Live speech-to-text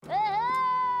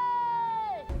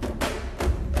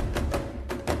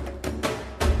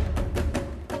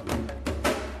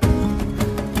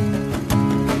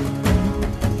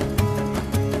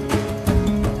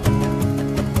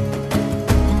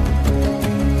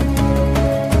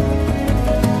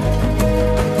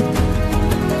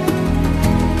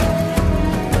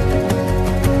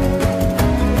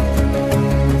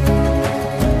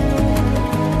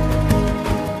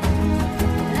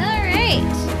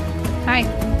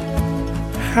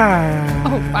Hi.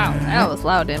 Oh, wow. That was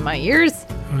loud in my ears.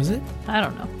 Was it? I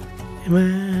don't know. Am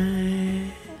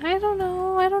I... I don't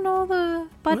know the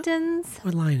buttons.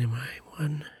 What line am I?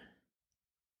 One.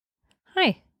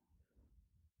 Hi.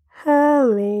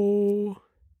 Hello.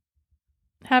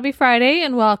 Happy Friday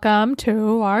and welcome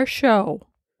to our show.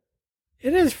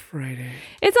 It is Friday.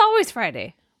 It's always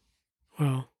Friday.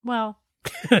 Well.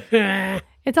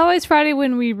 It's always Friday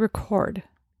when we record.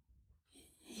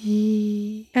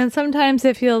 And sometimes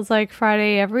it feels like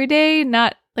Friday every day,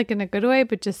 not like in a good way,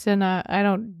 but just in a I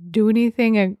don't do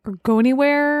anything or go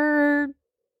anywhere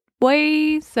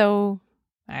way. So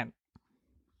I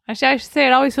should say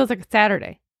it always feels like a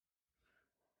Saturday.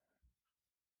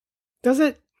 Does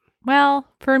it? Well,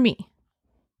 for me.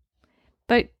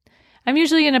 But I'm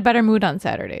usually in a better mood on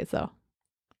Saturdays, though.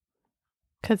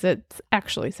 Because it's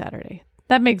actually Saturday.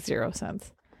 That makes zero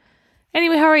sense.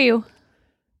 Anyway, how are you?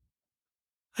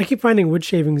 I keep finding wood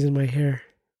shavings in my hair.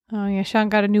 Oh, yeah. Sean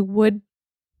got a new wood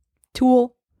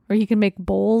tool where he can make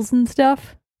bowls and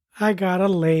stuff. I got a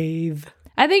lathe.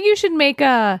 I think you should make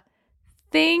a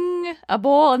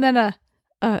bowl, and then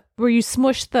a where you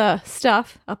smush the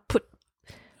stuff.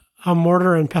 A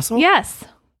mortar and pestle? Yes.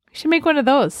 You should make one of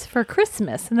those for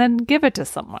Christmas and then give it to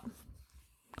someone.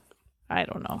 I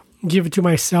don't know. Give it to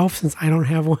myself since I don't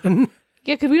have one.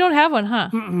 Yeah, because we don't have one, huh?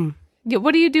 Mm-mm. Yeah,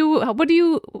 what do you do? What do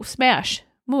you smash?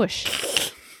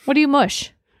 Mush. What do you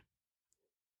mush?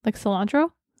 Like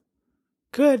cilantro?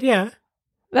 Good, yeah.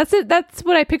 That's it. That's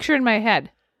what I picture in my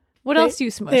head. What else do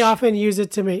you smush? They often use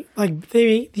it to make, like,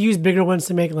 they use bigger ones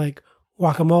to make, like,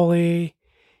 guacamole.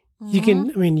 Mm-hmm. You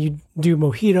can, you do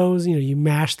mojitos, you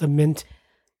mash the mint.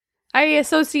 I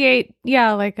associate,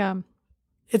 like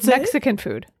It's Mexican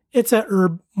food. It's a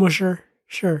herb musher,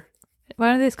 sure.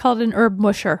 Why are they called an herb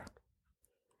musher?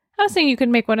 I was saying you could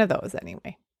make one of those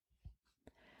anyway.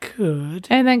 Good.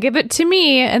 And then give it to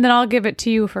me, and then I'll give it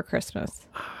to you for Christmas.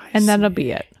 And that'll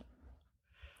be it.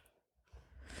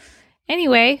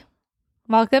 Anyway,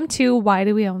 welcome to Why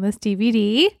Do We Own This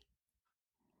DVD?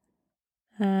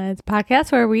 It's a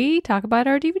podcast where we talk about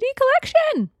our DVD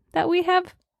collection that we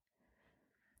have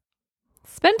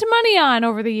spent money on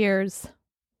over the years.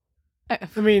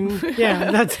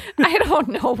 Yeah, that's... I don't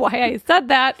know why I said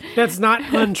that. That's not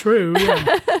untrue,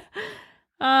 yeah.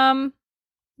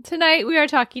 Tonight we are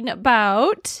talking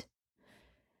about...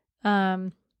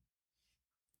 You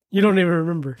don't even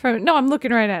remember. I'm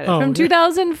looking right at it. Oh, From okay.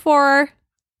 2004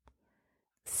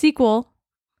 sequel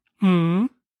Hmm.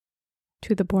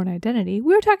 to The Bourne Identity.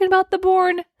 We were talking about The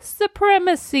Bourne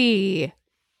Supremacy.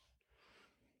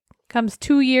 Comes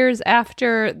 2 years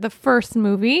after the first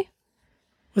movie.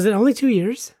 Was it only 2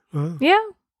 years? Wow. Yeah,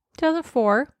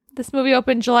 2004. This movie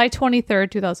opened July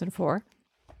 23rd, 2004.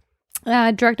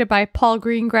 Directed by Paul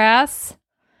Greengrass.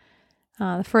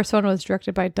 The first one was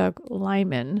directed by Doug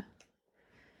Liman.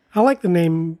 I like the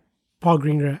name Paul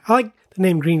Greengrass. I like the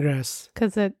name Greengrass.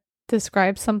 Because it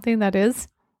describes something that is.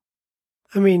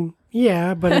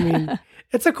 Yeah, but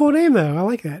it's a cool name though. I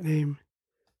like that name.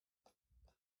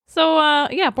 So,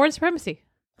 Bourne Supremacy.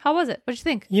 How was it? What'd you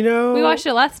think? We watched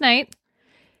it last night.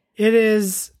 It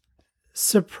is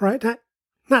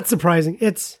not surprising.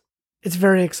 It's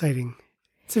very exciting.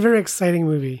 It's a very exciting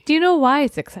movie. Do you know why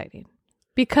it's exciting?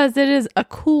 Because it is a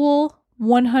cool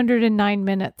 109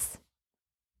 minutes.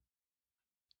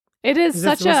 It is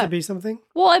that such supposed to be something?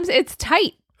 Well, it's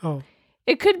tight. Oh.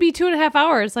 It could be 2.5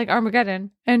 hours like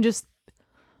Armageddon and just,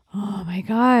 oh my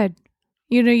God.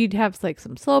 You'd have like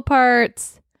some slow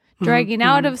parts, dragging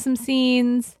out of some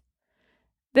scenes.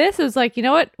 This is like, you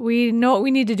know what? We know what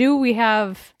we need to do. We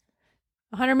have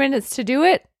 100 minutes to do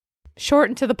it. Short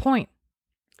and to the point.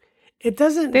 It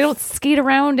doesn't... They don't skate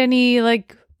around any,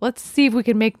 like, let's see if we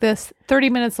can make this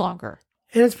 30 minutes longer.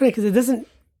 And it's funny because it doesn't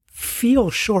feel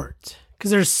short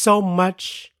because there's so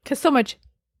much... Because so much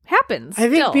happens. I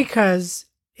think because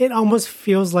it almost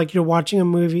feels like you're watching a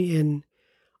movie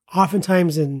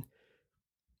oftentimes in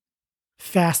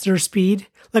faster speed.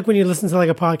 Like when you listen to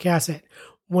like a podcast at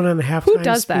 1.5 times Who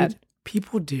does speed. that?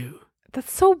 People do.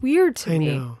 That's so weird to me.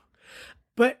 I know.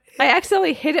 But I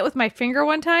accidentally hit it with my finger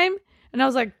one time and I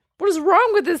was like, what is wrong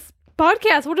with this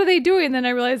podcast? What are they doing? And then I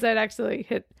realized I'd actually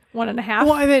hit 1.5.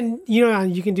 Well, and then,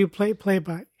 you can do play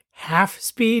by half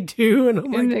speed too. And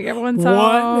I'm like, everyone's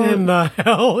what in the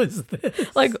hell is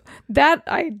this? Like that,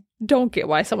 I don't get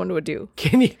why someone would do.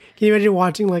 Can you imagine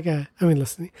watching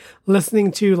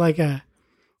listening to like a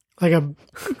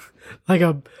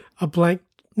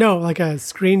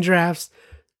Screen Drafts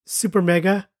Super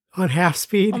Mega on half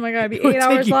speed? Oh my God, it'd be It would 8 take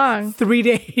hours you long. 3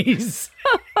 days.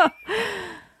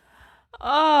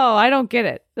 Oh, I don't get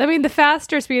it. I mean, the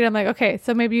faster speed, I'm like, okay,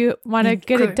 so maybe you want to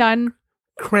get it done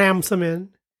crams them in.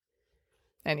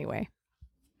 Anyway.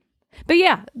 But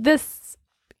yeah,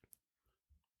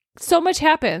 so much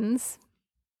happens,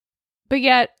 but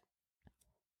yet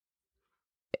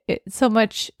it's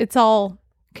all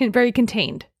very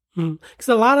contained. Because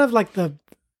a lot of like the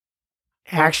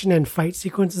action and fight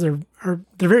sequences they're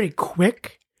very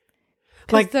quick.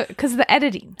 Because the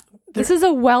editing. This is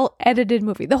a well-edited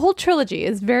movie. The whole trilogy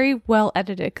is very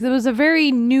well-edited because it was a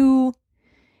very new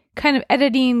kind of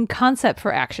editing concept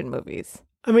for action movies.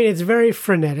 I mean, it's very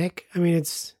frenetic. I mean,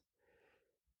 it's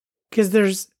because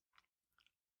the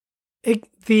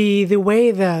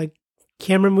way the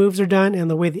camera moves are done and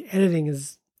the way the editing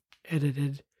is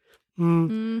edited.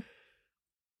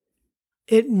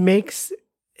 It makes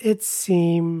it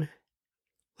seem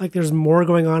like there's more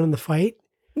going on in the fight.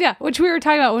 Yeah, which we were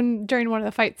talking about during one of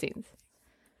the fight scenes.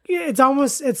 Yeah,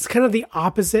 it's kind of the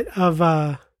opposite of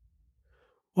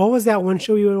what was that one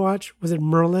show you would watch? Was it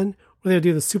Merlin? Where they would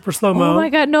do the super slow mo? Oh my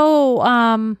god, no.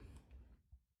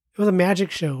 It was a magic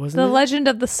show, wasn't it? The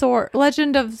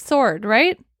Legend of Sword,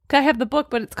 right? I have the book,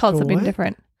 but it's called something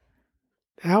different.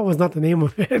 That was not the name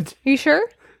of it. Are you sure?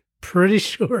 Pretty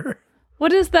sure.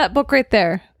 What is that book right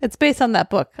there? It's based on that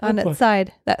book on its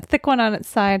side. That thick one on its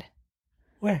side.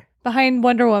 Where? Behind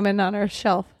Wonder Woman on her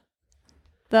shelf.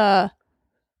 The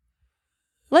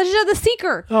Legend of the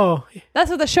Seeker. Oh. That's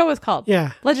what the show is called.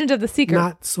 Yeah. Legend of the Seeker.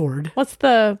 Not Sword. What's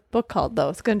the book called, though?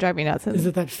 It's going to drive me nuts. Is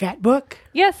it that fat book?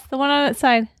 Yes, the one on its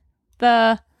side.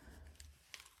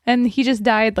 And he just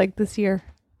died like this year.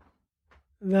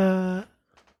 You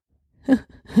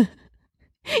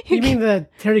mean the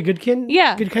Terry Goodkind?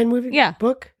 Yeah. Goodkind movie? Yeah.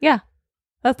 Book? Yeah.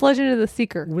 That's Legend of the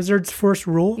Seeker. Wizard's First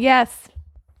Rule? Yes.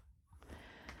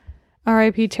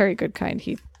 R.I.P. Terry Goodkind.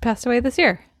 He passed away this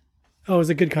year. Oh, is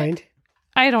it Goodkind?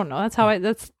 I don't know.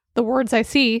 That's the words I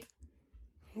see.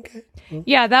 Okay. Well.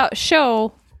 Yeah, that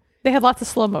show, they had lots of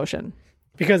slow motion.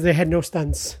 Because they had no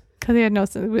stunts. Because they had no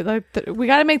stunts. We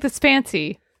got to make this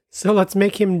fancy. So let's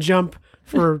make him jump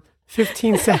for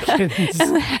 15 seconds.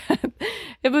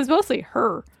 It was mostly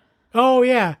her. Oh,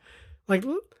 yeah. Like,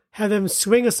 have them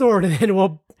swing a sword and then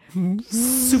we'll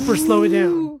super slow it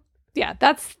down. Yeah,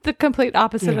 that's the complete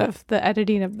opposite of the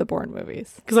editing of the Bourne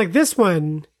movies. Because like this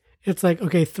one, it's like,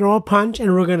 okay, throw a punch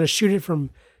and we're going to shoot it from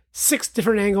 6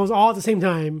 different angles all at the same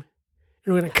time.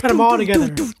 And we're going to cut them all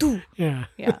together. Yeah.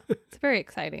 Yeah, it's very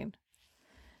exciting.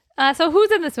 So who's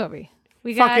in this movie?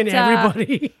 We got fucking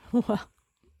everybody.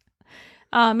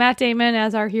 Matt Damon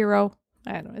as our hero.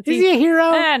 I don't know. Is he a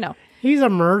hero? No. He's a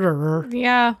murderer.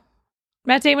 Yeah.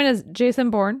 Matt Damon is Jason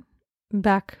Bourne,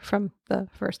 back from the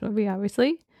first movie,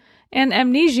 obviously. An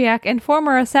amnesiac and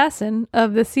former assassin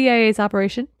of the CIA's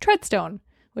Operation Treadstone,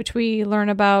 which we learn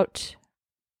about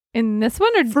in this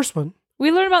one or first one.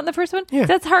 We learn about in the first one? Yeah.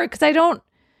 That's hard because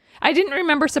I didn't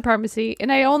remember Supremacy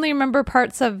and I only remember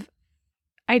parts of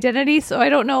Identity, so I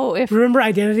don't know if... Remember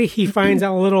Identity? He finds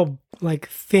out a little like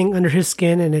thing under his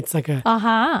skin and it's like a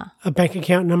bank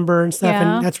account number and stuff.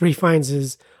 Yeah. And that's where he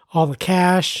finds all the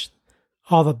cash,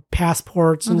 all the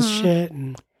passports and shit.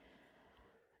 And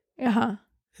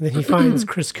then he finds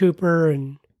Chris Cooper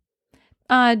and...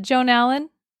 Joan Allen.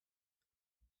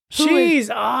 She's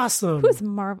awesome.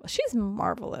 She's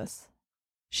marvelous.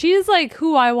 She is like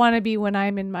who I want to be when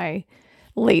I'm in my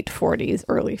late 40s,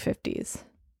 early 50s.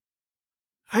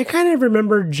 I kind of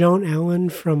remember Joan Allen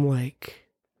from like...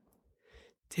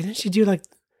 Didn't she do like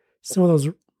some of those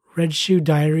Red Shoe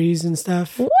Diaries and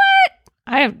stuff? What?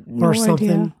 I have no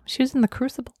idea. She was in The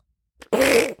Crucible.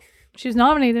 She was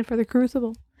nominated for The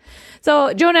Crucible.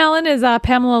 So Joan Allen is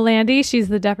Pamela Landy. She's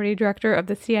the deputy director of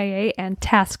the CIA and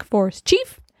task force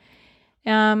chief.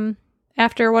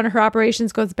 After one of her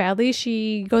operations goes badly,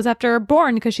 she goes after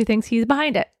Bourne because she thinks he's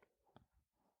behind it.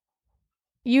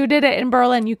 You did it in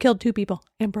Berlin. You killed 2 people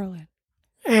in Berlin.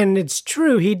 And it's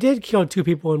true. He did kill 2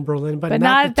 people in Berlin, but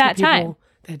not at that time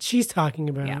that she's talking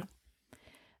about.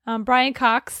 Yeah. Brian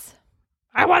Cox.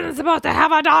 I wasn't supposed to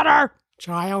have a daughter.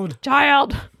 Child.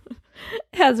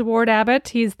 Has Ward Abbott.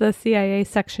 He's the CIA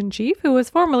section chief who was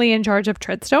formerly in charge of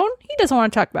Treadstone. He doesn't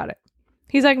want to talk about it.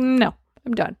 He's like, no,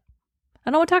 I'm done.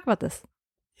 I don't want to talk about this.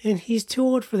 And he's too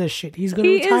old for this shit. He's going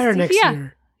to retire next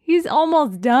year. He's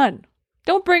almost done.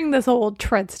 Don't bring this old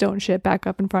Treadstone shit back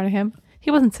up in front of him.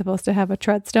 He wasn't supposed to have a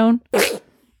Treadstone.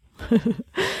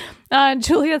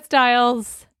 Julia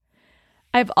Stiles.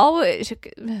 I've always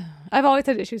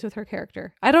had issues with her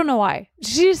character. I don't know why.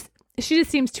 She just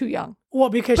seems too young. Well,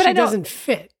 because she doesn't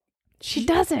fit. She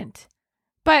doesn't.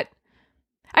 But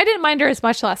I didn't mind her as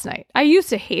much last night. I used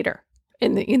to hate her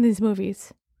in these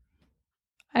movies.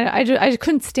 I just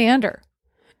couldn't stand her.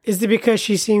 Is it because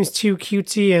she seems too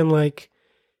cutesy and like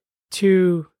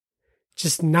too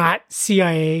just not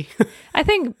CIA. I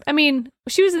mean,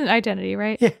 she was in Identity,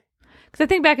 right? Yeah. Because I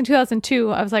think back in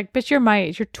 2002, I was like, bitch, you're my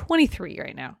age. You're 23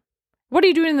 right now. What are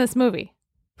you doing in this movie?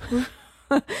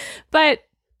 But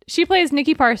she plays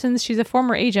Nikki Parsons. She's a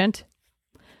former agent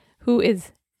who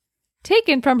is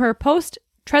taken from her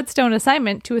post-Treadstone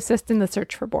assignment to assist in the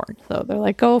search for Bourne. So they're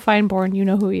like, go find Bourne. You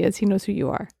know who he is. He knows who you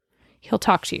are. He'll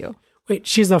talk to you. Wait,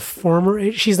 she's a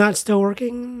former... She's not still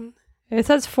working? It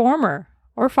says former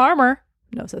or farmer.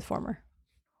 No, it says former.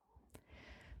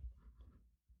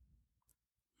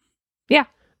 Yeah.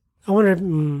 I wonder...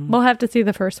 We'll have to see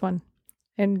the first one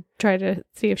and try to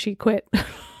see if she quit.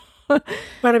 But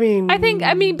I mean... I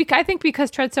think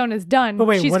because Treadstone is done, But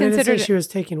wait, she's what did it say considered... she was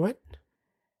taking? What?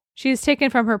 She's taken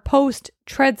from her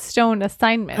post-Treadstone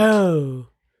assignment Oh.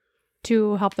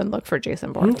 to help them look for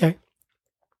Jason Bourne. Okay.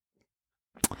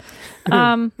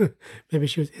 Maybe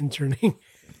she was interning.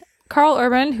 Carl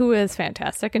Urban, who is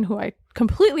fantastic and who I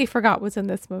completely forgot was in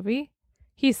this movie.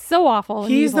 He's so awful.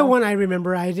 And He's evil. the one I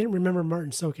remember. I didn't remember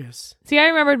Martin Sokus. See, I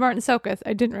remembered Martin Sokus.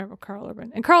 I didn't remember Carl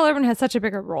Urban. And Carl Urban has such a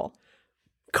bigger role.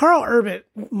 Carl Urban,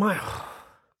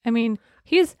 I mean,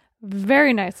 he's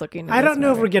very nice looking. I don't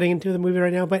know if we're getting into the movie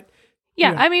right now, but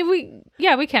yeah, I mean, we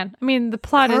can. I mean, the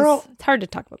plot is, it's hard to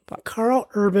talk about the plot. Carl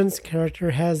Urban's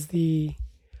character has the...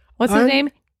 What's his name?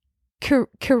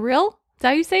 Kirill? Is that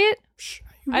how you say it?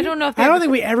 I don't know if I don't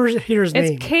think we ever hear his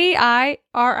name. It's Kirill.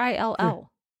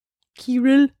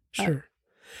 Kirill. Sure.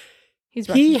 He's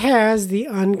Russian. He has the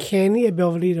uncanny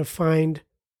ability to find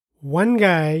one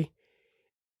guy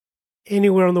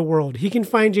anywhere in the world. He can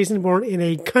find Jason Bourne in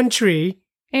a country.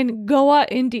 In Goa,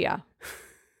 India.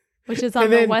 Which is on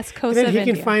the west coast of India.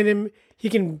 He can find him. He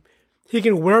can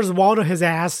Where's Waldo his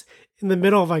ass in the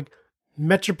middle of like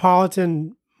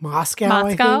metropolitan Moscow,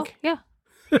 I think. Yeah.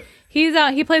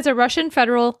 He plays a Russian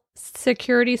Federal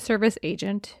Security Service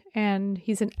agent, and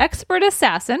he's an expert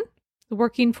assassin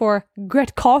working for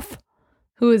Gretkov,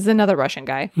 who is another Russian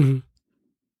guy. Mm-hmm.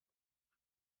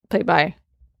 Played by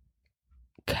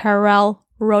Karel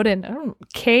Rodin.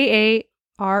 Karel?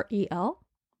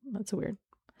 That's weird.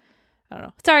 I don't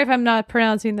know. Sorry if I'm not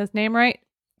pronouncing this name right.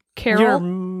 Carol? You're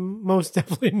most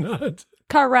definitely not.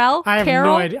 Carol? I have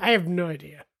Carol? no idea. I have no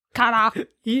idea. Kara.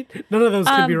 None of those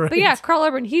could be right. But yeah, Carl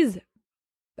Urban, he's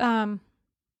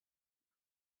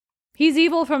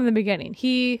evil from the beginning.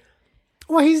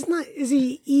 Well, he's not. Is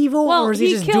he evil or is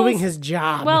he just doing his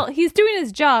job? Well, he's doing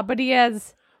his job, but he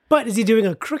has... But is he doing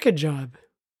a crooked job?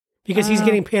 Because he's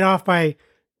getting paid off by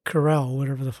Carell,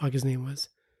 whatever the fuck his name was.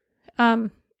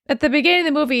 At the beginning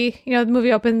of the movie, the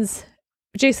movie opens,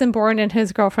 Jason Bourne and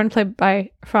his girlfriend, played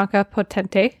by Franca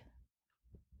Potente,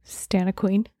 Stana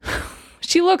Queen.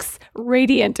 She looks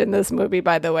radiant in this movie,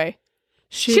 by the way.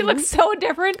 She looks so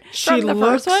different from the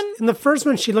first one. In the first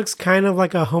one, she looks kind of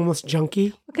like a homeless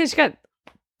junkie. Because she got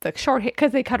the short hair,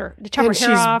 because they chop her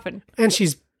hair off. And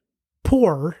she's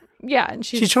poor. Yeah, and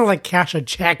she's trying to like cash a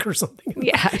check or something.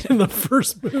 Yeah. In the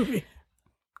first movie.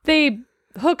 They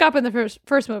hook up in the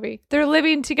first movie. They're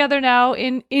living together now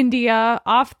in India,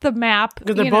 off the map.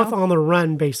 Because they're both on the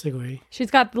run, basically. She's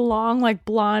got the long, like,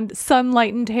 blonde,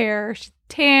 sun-lightened hair. She's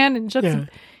tan and just,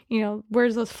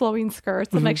 wears those flowing skirts.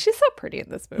 Mm-hmm. I'm like, she's so pretty in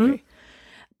this movie. Mm-hmm.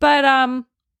 But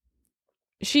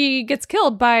she gets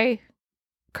killed by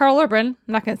Carl Urban.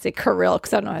 I'm not going to say Kirill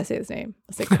because I don't know how to say his name.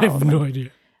 I'll say Carl I have no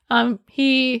idea.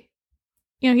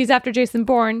 He's after Jason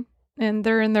Bourne. And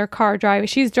they're in their car driving.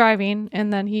 She's driving,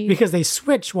 and then because they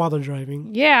switch while they're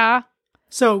driving. Yeah.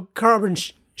 So Carl Urban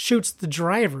shoots the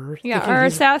driver. Yeah, our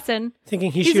assassin.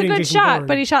 Thinking he's shooting a good Jason shot, Bourne.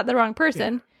 But he shot the wrong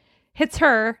person. Yeah. Hits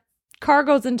her. Car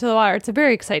goes into the water. It's a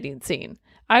very exciting scene.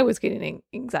 I was getting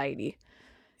anxiety.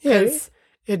 Yeah,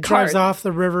 it drives off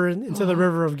the river into the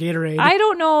river of Gatorade. I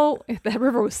don't know if that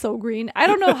river was so green. I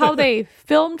don't know how they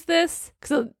filmed this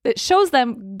because it shows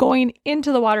them going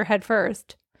into the water head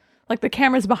first. Like the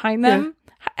camera's behind them.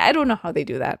 Yeah. I don't know how they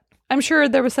do that. I'm sure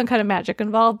there was some kind of magic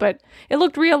involved, but it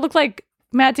looked real. It looked like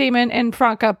Matt Damon and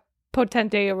Franca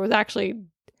Potente was actually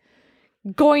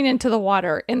going into the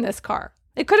water in this car.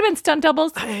 It could have been stunt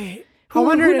doubles who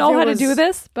know how to do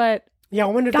this, but... Yeah, I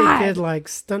wonder if they did like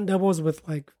stunt doubles with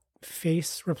like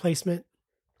face replacement.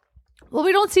 Well,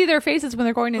 we don't see their faces when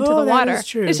they're going into the water. Is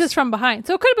true. It's just from behind.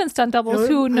 So it could have been stunt doubles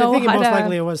who know how to... most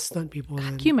likely it was stunt people.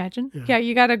 Can you imagine? Yeah,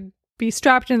 you got to be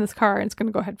strapped in this car and it's going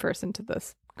to go head first into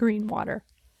this green water.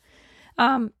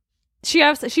 She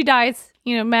dies.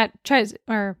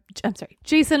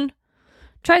 Jason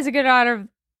tries to get out of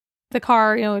the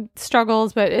car,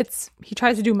 struggles, but he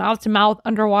tries to do mouth to mouth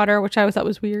underwater, which I always thought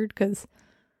was weird because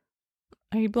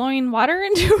are you blowing water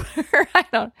into her? I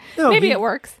don't know. Maybe it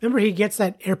works. Remember he gets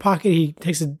that air pocket, he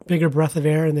takes a bigger breath of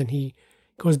air and then he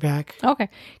goes back. Okay.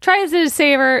 Tries to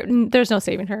save her. There's no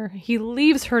saving her. He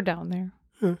leaves her down there.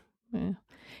 Huh. Yeah.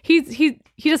 He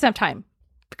doesn't have time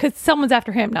because someone's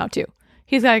after him now too.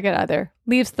 He's got to get out of there.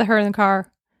 Leaves her in the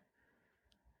car.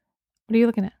 What are you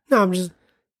looking at? No,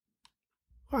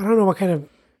 I don't know what kind of, it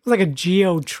was like a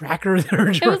geo tracker. It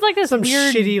was like this some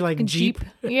weird shitty like Jeep.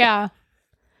 Yeah.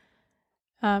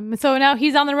 So now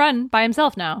he's on the run by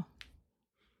himself now.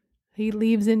 He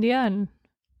leaves India and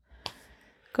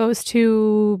goes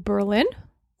to Berlin.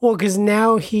 Well, because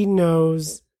now he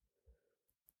knows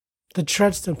the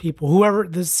Treadstone people, whoever,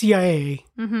 the CIA,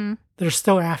 they're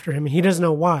still after him, and he doesn't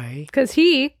know why. Because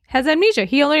he has amnesia.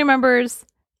 He only remembers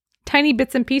tiny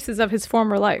bits and pieces of his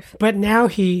former life. But now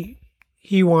he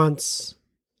wants,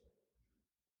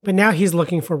 but now he's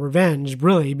looking for revenge,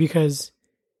 really, because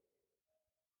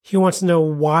he wants to know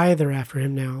why they're after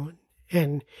him now,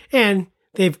 and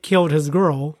they've killed his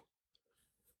girl.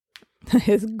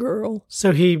 His girl.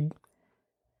 So he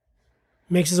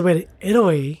makes his way to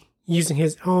Italy using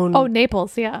his own. Oh,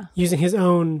 Naples, yeah. Using his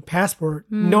own passport,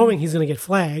 knowing he's going to get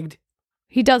flagged.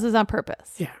 He does this on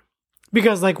purpose. Yeah,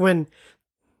 because like when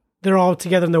they're all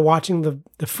together and they're watching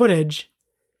the footage,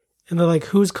 and they're like,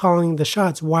 "Who's calling the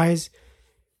shots? Why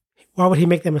would he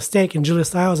make that mistake?" And Julia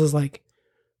Stiles is like,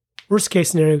 "Worst case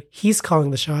scenario, he's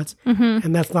calling the shots,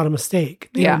 and that's not a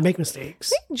mistake. They don't make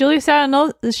mistakes." Julia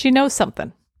Stiles knows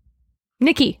something.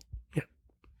 Nikki. Yeah.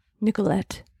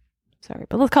 Nicolette. Sorry,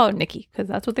 but let's call her Nikki because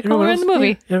that's what they call her in the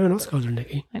movie. Yeah, everyone else calls her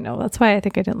Nikki. I know. That's why I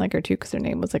think I didn't like her too, because her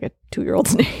name was like a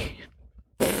 2-year-old's name.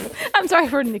 I'm sorry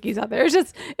for Nikki's out there.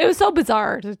 It was so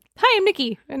bizarre. Hi, I'm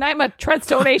Nikki, and I'm a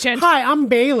Treadstone agent. Hi, I'm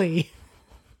Bailey.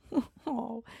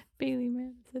 Oh, Bailey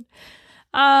Manson.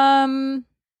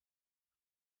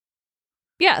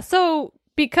 Yeah, so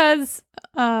because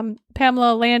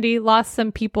Pamela Landy lost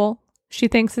some people, she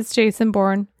thinks it's Jason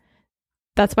Bourne.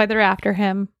 That's why they're after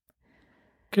him.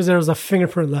 Because there was a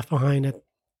fingerprint left behind.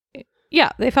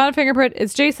 Yeah, they found a fingerprint.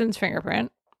 It's Jason's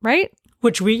fingerprint, right?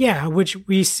 Which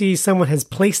we see someone has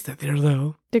placed it there,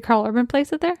 though. Did Carl Urban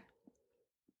place it there?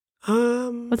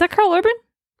 Was that Carl Urban?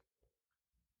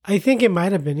 I think it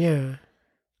might have been, yeah.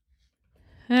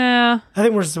 Yeah. I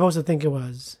think we're supposed to think it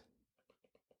was.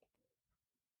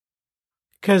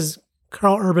 Because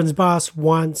Carl Urban's boss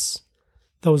wants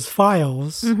those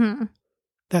files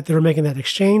that they were making that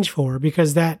exchange for,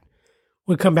 because that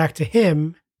would come back to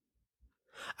him.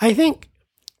 I think.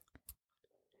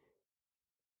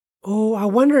 Oh, I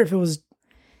wonder if it was.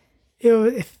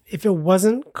 If it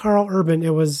wasn't Carl Urban,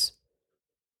 it was.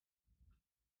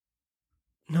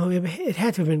 No, it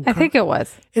had to have been. I think it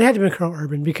was. It had to have been Carl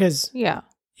Urban, because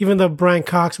even though Brian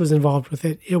Cox was involved with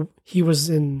it, he was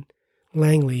in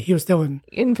Langley. He was still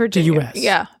in Virginia. The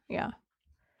U.S. Yeah.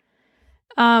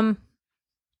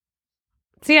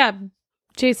 So yeah,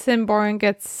 Jason Bourne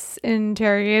gets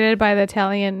interrogated by the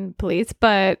Italian police,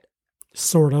 but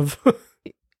sort of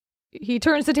he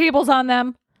turns the tables on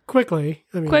them quickly.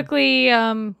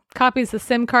 Copies the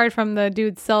SIM card from the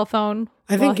dude's cell phone.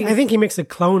 I think he makes a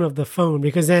clone of the phone,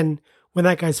 because then when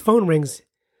that guy's phone rings,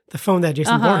 the phone that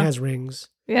Jason Bourne has rings.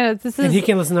 Yeah, this is and he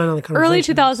can listen to another conversation. Early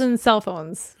 2000s cell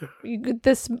phones. You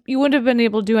wouldn't have been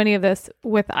able to do any of this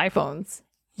with iPhones.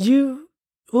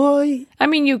 I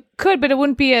mean, you could, but it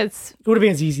wouldn't be as... It wouldn't be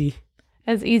as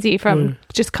easy from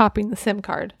just copying the SIM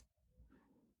card.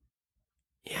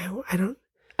 Yeah, I don't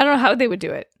know how they would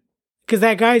do it. Because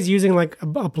that guy's using like a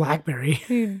BlackBerry.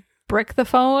 He'd brick the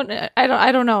phone.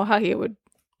 I don't know how he would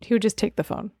just take the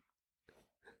phone.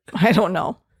 I don't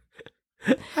know.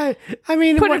 I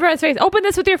mean, put it in front of his face. Open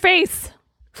this with your face.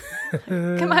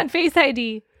 Come on, Face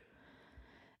ID.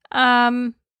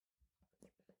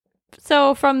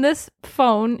 So from this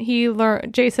phone,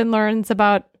 Jason learns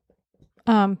about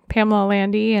Pamela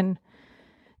Landy and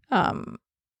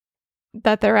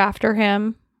that they're after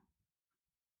him.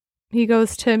 He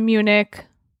goes to Munich,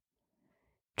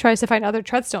 tries to find other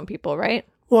Treadstone people, right?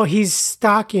 Well, he's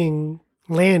stalking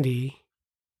Landy.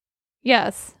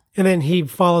 Yes. And then he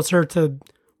follows her to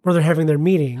where they're having their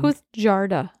meeting. Who's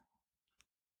Jarda?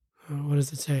 What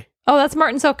does it say? Oh, that's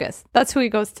Martin Sokus. That's who he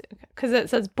goes to. Because it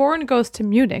says Bourne goes to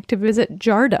Munich to visit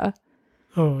Jarda.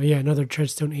 Oh, yeah, another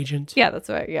Treadstone agent. Yeah, that's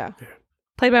right, yeah.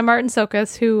 Played by Martin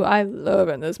Sokus, who I love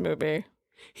in this movie.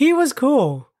 He was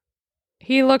cool.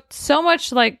 He looked so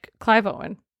much like Clive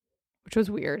Owen, which was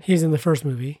weird. He's in the first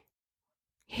movie.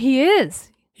 He is.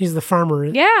 He's the farmer.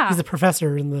 Yeah. He's the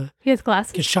professor in the... He has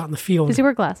glasses? Gets shot in the field. Does he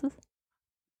wear glasses?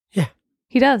 Yeah.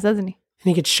 He does, doesn't he? And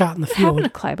he gets shot in the What field. happened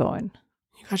to Clive Owen?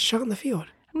 He got shot in the field.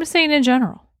 I'm just saying in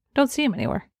general. Don't see him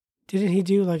anywhere. Didn't he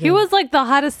do like He was like the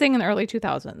hottest thing in the early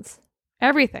 2000s.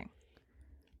 Everything.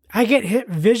 I get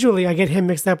him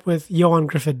mixed up with Johan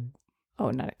Griffith.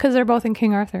 Oh, not because they're both in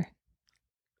King Arthur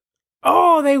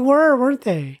Oh, they were, weren't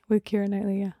they? with Keira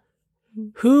Knightley. Yeah,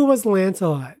 Who was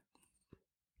Lancelot?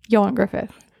 Johan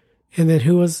Griffith. And then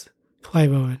who was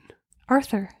Clive Owen?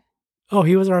 Arthur. Oh,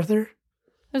 he was Arthur?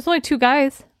 There's only 2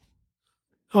 guys.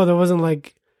 Oh, there wasn't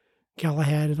like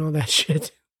Galahad and all that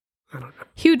shit. I don't know.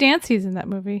 Hugh Dancy's in that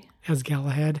movie. As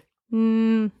Galahad.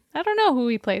 I don't know who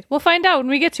he played. We'll find out when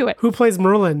we get to it. Who plays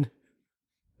Merlin?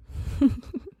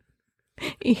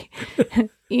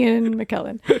 Ian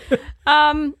McKellen.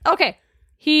 Okay.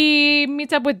 He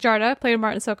meets up with Jarda, played by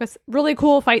Martin Sokas. Really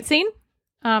cool fight scene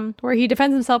where he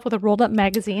defends himself with a rolled up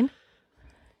magazine.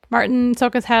 Martin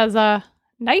Sokas has a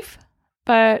knife,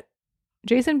 but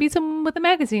Jason beats him with a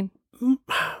magazine.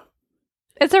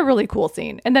 It's a really cool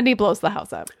scene. And then he blows the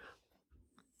house up.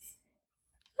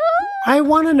 I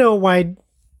want to know why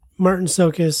Martin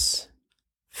Sokas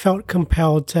felt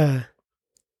compelled to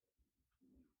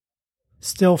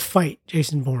still fight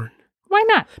Jason Bourne. Why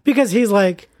not? Because he's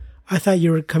like, I thought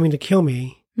you were coming to kill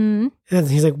me. Mm-hmm. And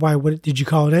he's like, why? What did you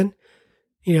call it in?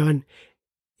 You know, and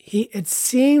it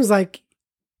seems like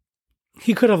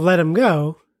he could have let him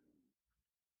go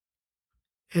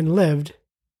and lived.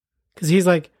 Because he's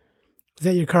like, is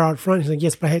that your car out front? He's like,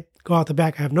 yes, but I had to go out the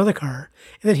back. I have another car.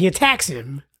 And then he attacks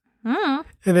him. Mm.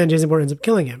 And then Jason Bourne ends up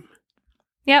killing him.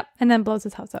 Yep. And then blows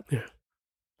his house up. Yeah.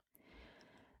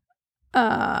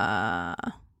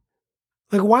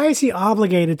 Like, why is he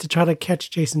obligated to try to catch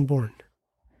Jason Bourne?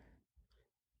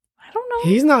 I don't know.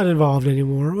 He's not involved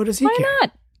anymore. What does he Why care?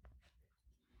 not?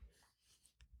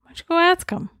 Why don't you go ask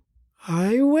him?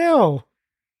 I will.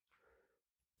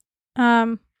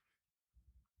 But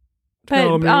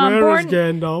Tell me, where is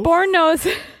Gandalf? Bourne knows.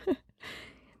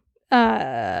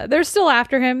 They're still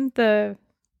after him, the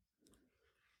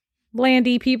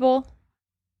Landy people.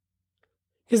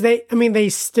 Because they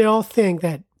still think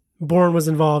that Bourne was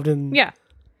involved in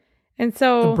And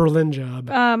so the Berlin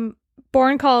job.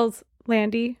 Bourne calls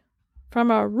Landy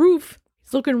from a roof.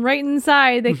 He's looking right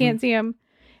inside. They can't see him.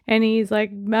 And he's like,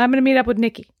 I'm going to meet up with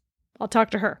Nikki. I'll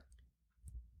talk to her.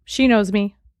 She knows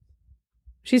me.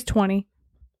 She's 20.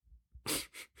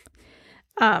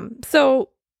 So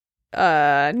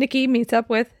Nikki meets up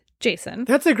with Jason.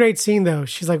 That's a great scene, though.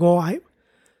 She's like, well,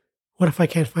 what if I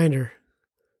can't find her?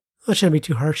 That shouldn't be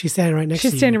too hard. She's standing right next to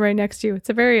you. She's standing right next to you. It's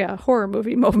a very horror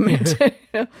movie moment.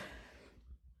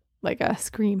 Like a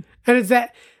scream. And it's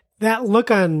that look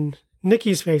on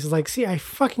Nikki's face is like, see, I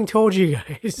fucking told you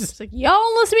guys. It's like, y'all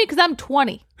don't listen to me because I'm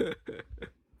 20.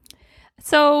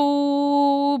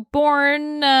 So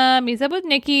Bourne meets up with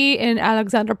Nikki in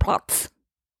Alexanderplatz.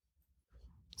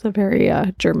 It's a very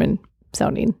German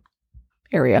sounding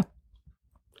area.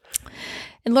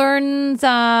 And learns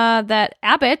that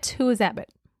Abbott, who is Abbott?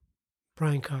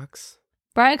 Brian Cox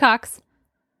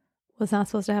was not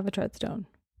supposed to have a Treadstone.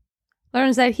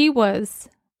 Learns that he was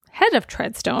head of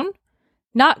Treadstone,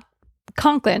 not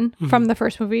Conklin from the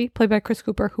first movie, played by Chris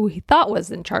Cooper, who he thought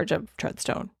was in charge of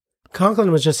Treadstone.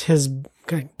 Conklin was just his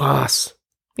boss.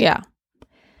 Yeah.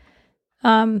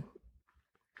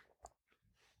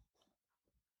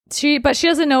 She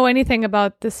doesn't know anything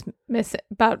about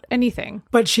about anything.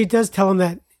 But she does tell him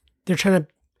that they're trying to.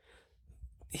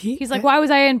 He's like, why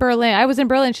was I in Berlin? I was in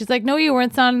Berlin. She's like, no, you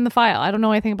weren't. It's not in the file. I don't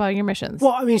know anything about your missions.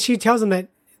 Well, I mean, she tells him that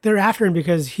they're after him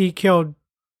because he killed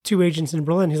 2 agents in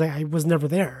Berlin. He's like, I was never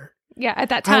there. Yeah, at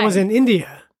that time. I was in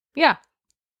India. Yeah.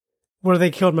 Where they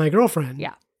killed my girlfriend.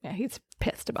 Yeah. Yeah, he's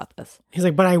pissed about this. He's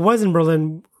like, but I was in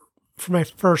Berlin for my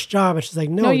first job. And she's like,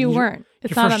 no, you weren't.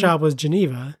 Your first job was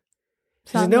Geneva.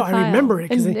 She's like, no, I remember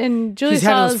it. And Julia she's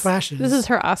had those flashes. This is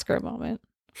her Oscar moment.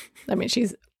 I mean,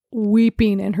 she's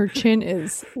weeping and her chin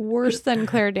is worse than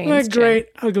Claire Danes' chin. Great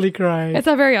ugly cry. It's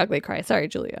a very ugly cry. Sorry,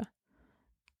 Julia.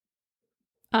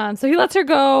 So he lets her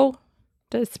go.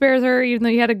 Spares her, even though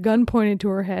he had a gun pointed to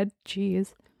her head.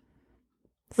 Jeez.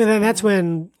 But then that's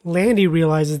when Landy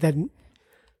realizes that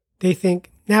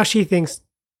she thinks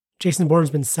Jason Bourne's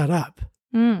been set up.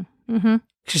 Mm-hmm.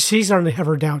 Because she's starting to have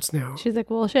her doubts now. She's like,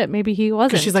 well, shit, maybe he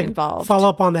wasn't she's like, involved. Follow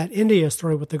up on that India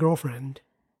story with the girlfriend.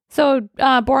 So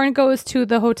Bourne goes to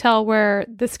the hotel where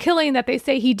this killing that they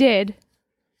say he did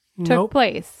took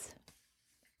place.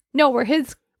 No, where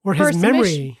his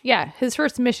memory. His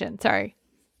first mission. Sorry.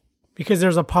 Because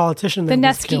there's a politician that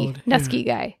was killed. Nesky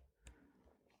guy.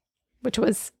 Which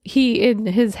was, he in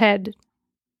his head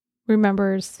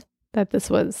remembers that this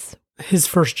was his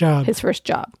first job.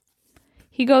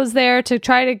 He goes there to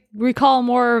try to recall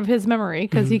more of his memory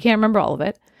because he can't remember all of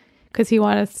it. Because he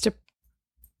wants to,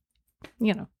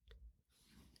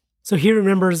 So he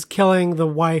remembers killing the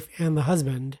wife and the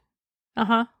husband.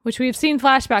 Which we've seen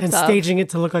flashbacks and of. staging it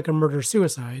to look like a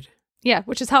murder-suicide. Yeah,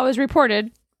 which is how it was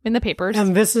reported in the papers.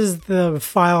 And this is the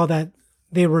file that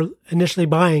they were initially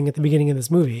buying at the beginning of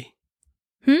this movie.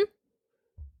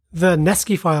 The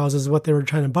Nesky files is what they were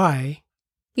trying to buy.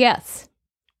 Yes.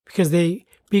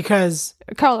 Because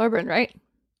Carl Urban, right?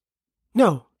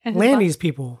 No, And his Landy's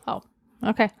people. Oh,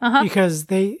 okay. Because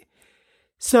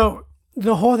so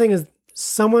the whole thing is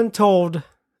someone told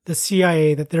the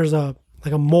CIA that there's a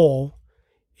mole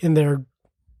in their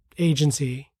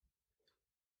agency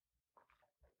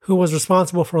who was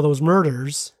responsible for those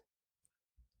murders.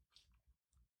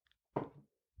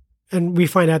 And we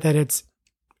find out that it's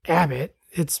Abbott,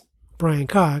 it's Brian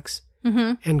Cox,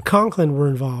 and Conklin were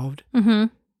involved. It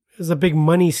was a big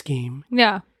money scheme.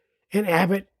 Yeah. And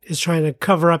Abbott is trying to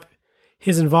cover up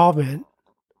his involvement,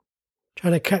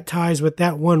 trying to cut ties with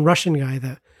that one Russian guy,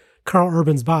 the Carl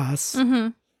Urban's boss.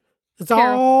 It's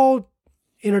all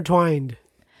intertwined.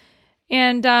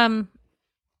 And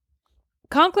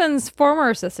Conklin's former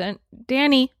assistant,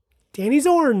 Danny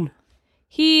Zorn,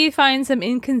 he finds some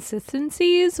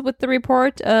inconsistencies with the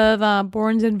report of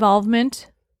Bourne's involvement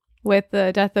with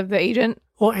the death of the agent.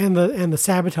 Well, and the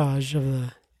sabotage of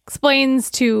the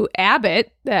explains to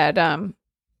Abbott that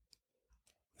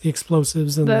the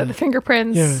explosives and the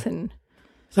fingerprints and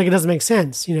it's like it doesn't make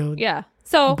sense, you know. Yeah.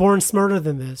 So Bourne's smarter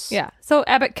than this. Yeah. So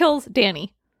Abbott kills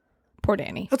Danny. Poor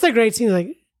Danny. That's a great scene.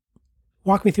 Like,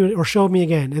 walk me through it or show me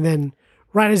again, and then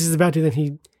right as he's about to, then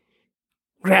he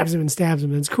grabs him and stabs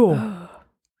him. And it's cool.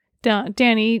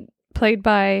 Danny, played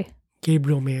by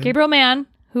Gabriel Mann,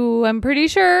 who I'm pretty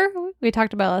sure we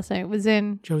talked about last night, was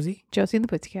in Josie and the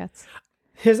Pussycats.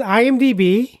 His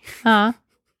IMDb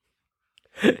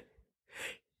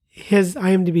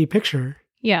picture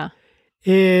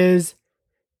is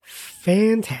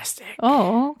fantastic.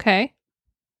 Oh, okay.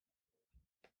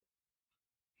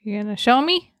 You gonna show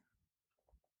me?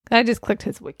 I just clicked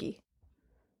his wiki.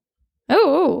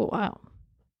 Oh, wow.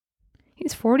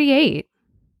 He's 48.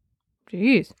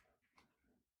 Jeez.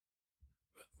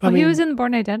 Well, he was in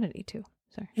Born Identity too.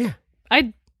 Sorry. Yeah.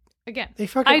 They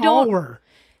fucking all were.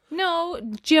 No,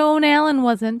 Joan Allen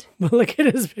wasn't. Look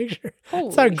at his picture.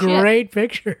 It's a Holy great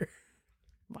picture.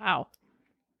 Wow.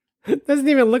 It doesn't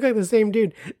even look like the same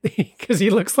dude because he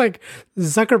looks like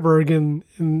Zuckerberg in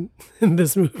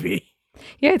this movie.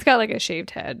 Yeah, it's got like a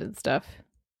shaved head and stuff.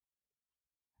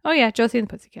 Oh yeah, Josie and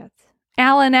the Pussycats.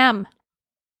 Alan M.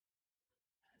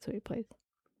 That's what he plays.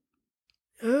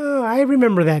 Oh, I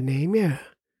remember that name. Yeah.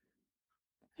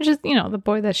 It's just, the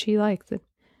boy that she likes.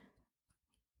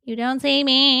 You don't see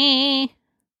me.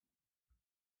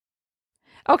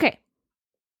 Okay.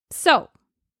 So,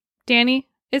 Danny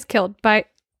is killed by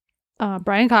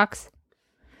Brian Cox.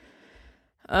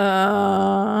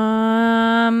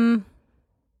 And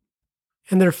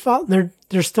they're still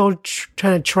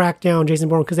trying to track down Jason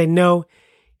Bourne because they know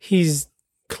he's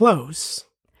close.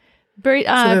 So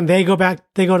then they go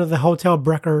to the Hotel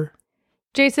Brecker.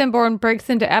 Jason Bourne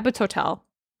breaks into Abbott's hotel,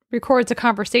 records a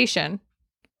conversation.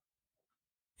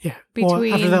 Yeah.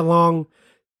 Between after that long,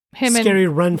 scary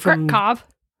run from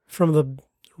the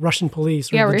Russian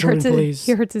police or the German police.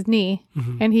 He hurts his knee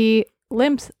and he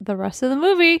limps the rest of the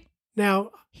movie. Now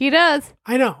he does.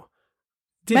 I know.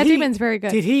 Matt Damon's very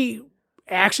good. Did he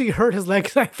actually hurt his leg?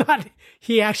 Because I thought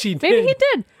he actually did. Maybe he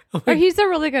did. Or he's a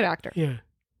really good actor. Yeah.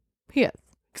 He is.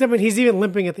 Because he's even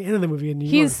limping at the end of the movie in New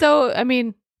York. He's so,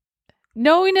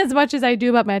 knowing as much as I do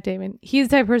about Matt Damon, he's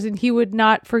the type of person, he would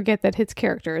not forget that his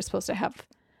character is supposed to have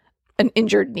an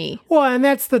injured knee. Well, and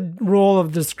that's the role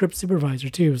of the script supervisor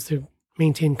too, is to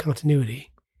maintain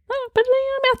continuity. But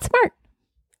Matt's smart.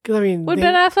 Because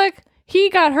Ben Affleck, he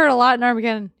got hurt a lot in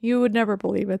Armageddon. You would never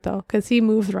believe it though, because he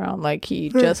moves around like he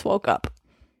just woke up.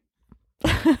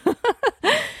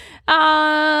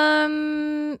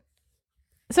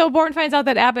 So Bourne finds out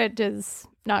that Abbott is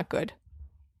not good.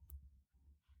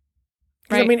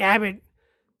 Right? Abbott.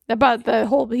 About the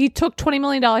whole, he took $20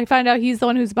 million. He found out he's the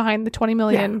one who's behind the $20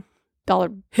 million.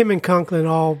 Him and Conklin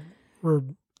all were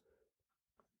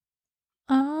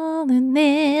in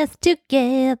this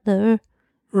together.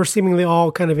 We're seemingly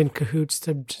all kind of in cahoots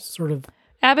to just sort of.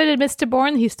 Abbott admits to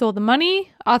Bourne he stole the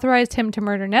money, authorized him to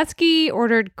murder Nesky,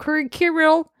 ordered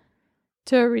Kirill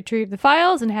to retrieve the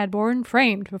files, and had Bourne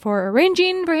framed before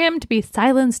arranging for him to be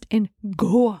silenced in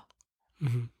Goa.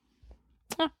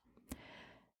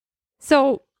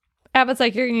 So Abbott's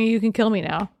like, you can kill me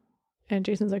now. And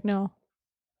Jason's like, no.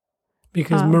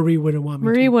 Because Marie wouldn't want me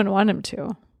to. Marie wouldn't want him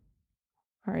to.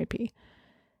 R.I.P.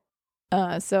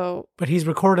 But he's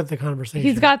recorded the conversation.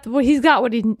 He's got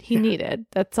what he needed.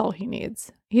 That's all he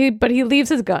needs. But he leaves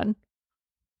his gun.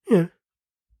 Yeah.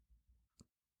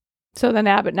 So then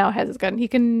Abbott now has his gun. He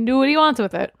can do what he wants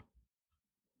with it.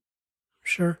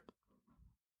 Sure.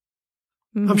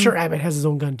 Mhm. I'm sure Abbott has his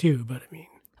own gun too, but I mean.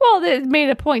 Well, they made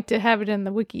a point to have it in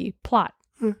the wiki plot.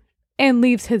 And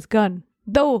leaves his gun.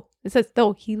 Though, it says,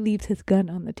 though he leaves his gun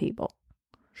on the table.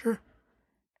 Sure.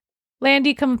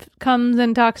 Landy comes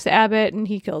and talks to Abbott, and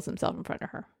he kills himself in front of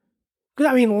her.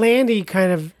 I mean, Landy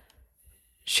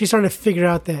she's starting to figure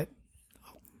out that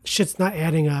shit's not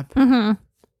adding up. Mm-hmm.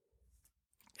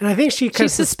 And I think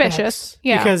she's suspicious.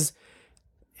 Yeah. Because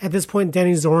at this point,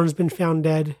 Danny Zorn's been found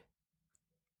dead.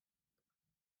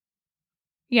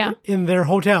 Yeah. In their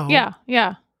hotel. Yeah,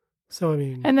 yeah. So, I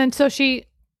mean. And then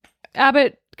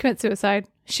Abbott commits suicide.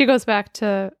 She goes back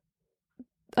to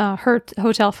her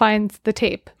hotel, finds the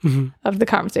tape of the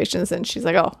conversations, and she's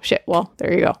like, oh, shit, well,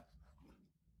 there you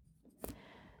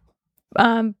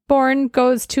go. Bourne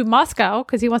goes to Moscow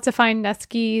because he wants to find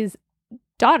Nevsky's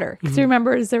daughter. Because he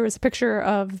remembers there was a picture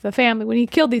of the family when he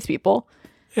killed these people.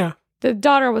 Yeah. The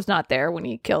daughter was not there when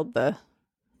he killed the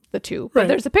two, but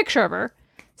there's a picture of her.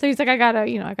 So he's like, I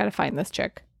gotta find this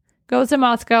chick. Goes to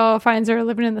Moscow, finds her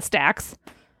living in the stacks.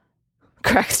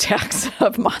 Crack stacks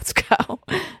of Moscow.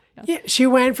 Yeah, she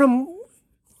went from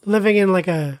living in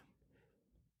a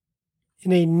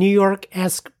New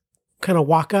York-esque kind of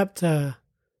walk-up to...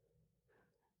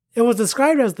 It was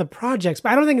described as the projects,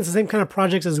 but I don't think it's the same kind of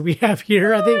projects as we have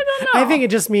here. I think it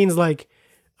just means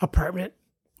apartment,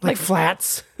 like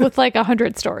flats. With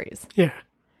 100 stories. Yeah.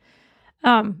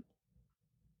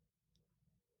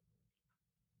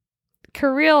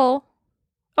 Kirill.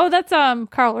 Oh, that's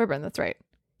Karl Urban, that's right.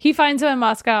 He finds him in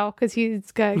Moscow because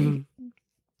he's got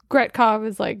Gretkov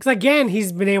is like... Because again,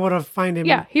 he's been able to find him.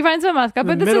 Yeah, he finds him in Moscow,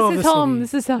 but this is his home.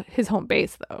 City. This is his home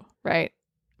base, though, right?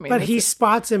 I mean, but he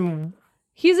spots him.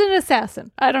 He's an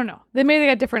assassin. I don't know. They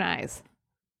got different eyes.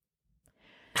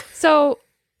 So,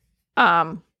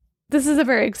 this is a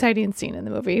very exciting scene in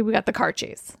the movie. We got the car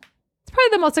chase. It's probably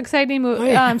the most exciting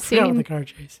scene the car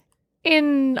chase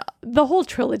in the whole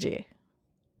trilogy.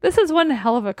 This is one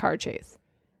hell of a car chase.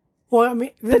 Well, I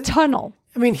mean, the tunnel.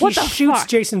 I mean, he shoots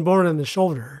Jason Bourne in the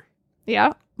shoulder.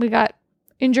 Yeah, we got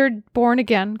injured Bourne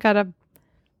again. Got a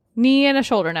knee and a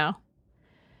shoulder now.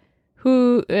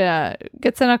 Who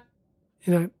gets in a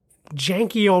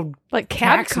janky old cab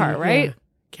taxi, car, right?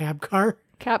 Yeah.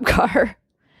 Cab car.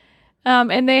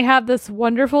 And they have this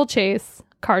wonderful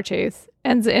car chase,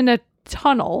 ends in a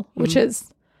tunnel, which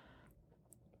is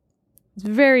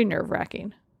very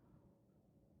nerve-wracking.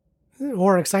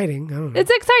 Or exciting. I don't know. It's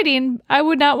exciting. I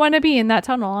would not want to be in that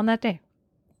tunnel on that day.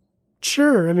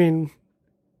 Sure. I mean,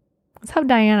 that's how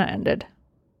Diana ended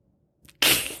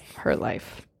her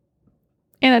life.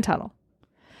 In a tunnel.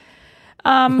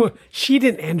 She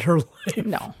didn't end her life.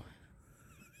 No.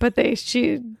 But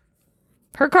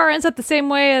her car ends up the same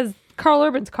way as Karl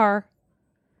Urban's car,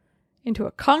 into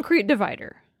a concrete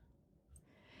divider.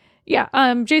 Yeah,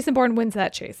 Jason Bourne wins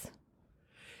that chase.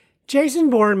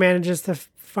 Jason Bourne manages to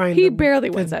find... He barely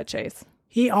wins that chase.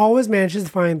 He always manages to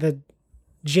find the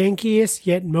jankiest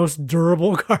yet most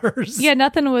durable cars. Yeah,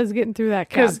 nothing was getting through that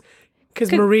cab.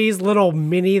 Because Marie's little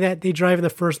Mini that they drive in the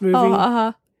first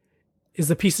movie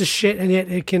is a piece of shit, and yet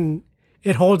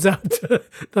it holds up to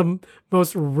the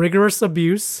most rigorous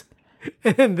abuse.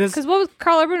 And this... Because what was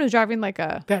Karl Urban was driving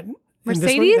that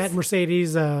Mercedes? That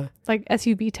Mercedes...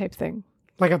 SUV type thing.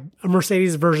 Like a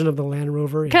Mercedes version of the Land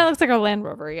Rover. Kind of looks like a Land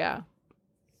Rover, yeah.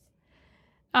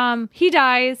 He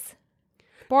dies.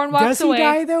 Bourne walks away.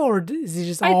 Does he die, though? Or is he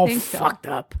just all fucked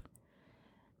up?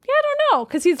 Yeah, I don't know.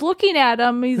 Because he's looking at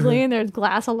him. He's laying there. There's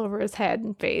glass all over his head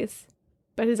and face.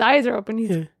 But his eyes are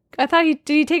open. I thought did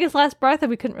he take his last breath? And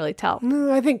we couldn't really tell.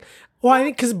 No, I think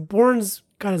because Bourne's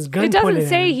got his gun pointed at him. It doesn't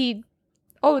say he...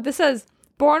 Oh, this says,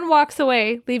 Bourne walks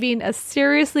away, leaving a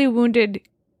seriously wounded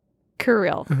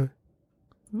Kirill.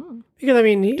 Because, I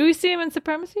mean... Do we see him in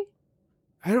Supremacy?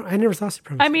 I never saw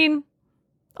Supremacy. I mean,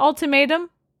 Ultimatum?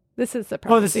 This is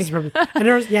Supremacy. Oh, this is Supremacy. I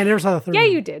never saw the third one. Yeah,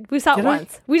 you did. We saw it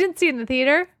once. We didn't see it in the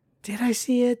theater. Did I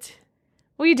see it?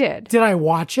 We did. Did I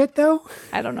watch it, though?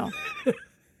 I don't know.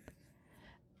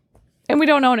 And we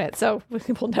don't own it, so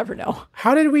we'll never know.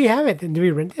 How did we have it then? Did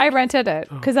we rent it? I rented it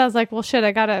because I was like, well, shit,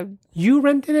 I gotta... You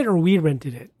rented it or we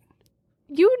rented it?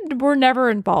 You were never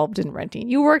involved in renting.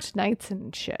 You worked nights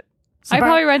and shit. So I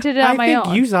probably rented it on my own. I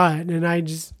think you saw it and I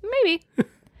just... Maybe.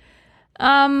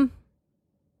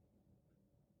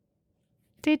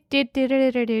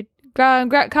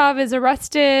 Gretkov is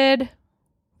arrested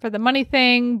for the money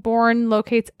thing. Bourne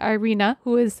locates Irina,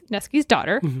 who is Nevsky's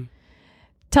daughter.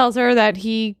 Tells her that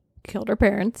he killed her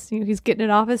parents. He's getting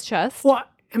it off his chest. Well,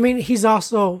 I mean, he's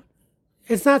also...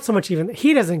 It's not so much even...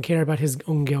 He doesn't care about his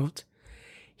own guilt.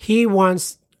 He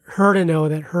wants her to know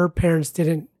that her parents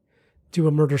didn't do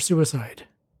a murder-suicide.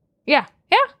 Yeah.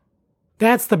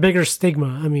 That's the bigger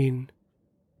stigma. I mean,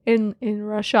 In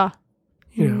Russia.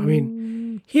 I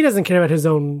mean, he doesn't care about his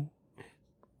own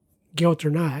guilt or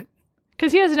not.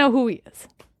 Because he doesn't know who he is.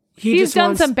 He's just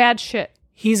done some bad shit.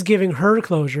 He's giving her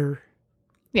closure.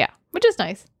 Yeah, which is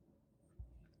nice.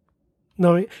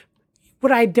 No,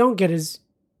 what I don't get is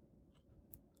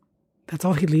that's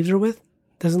all he leaves her with?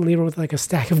 Doesn't leave her with like a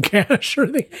stack of cash or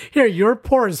anything. Here, you're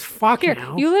poor as fuck Here,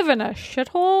 now. you live in a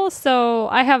shithole, so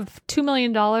I have $2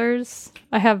 million.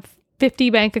 I have 50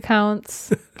 bank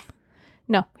accounts.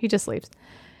 No, he just leaves.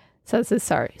 Says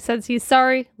he's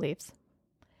sorry, leaves.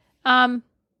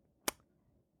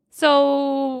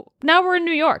 So now we're in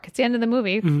New York. It's the end of the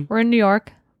movie. Mhm. We're in New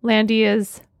York. Landy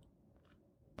is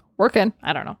working.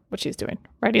 I don't know what she's doing.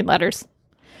 Writing letters.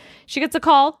 She gets a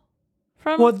call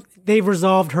from... Well, they've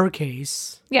resolved her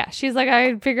case. Yeah, she's like,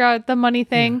 I figure out the money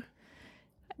thing.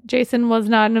 Yeah. Jason was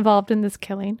not involved in this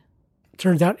killing.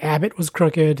 Turns out Abbott was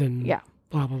crooked and Yeah.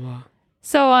 blah, blah, blah.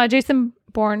 So Jason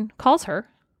Bourne calls her.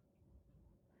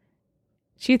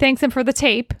 She thanks him for the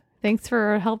tape. Thanks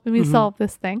for helping me solve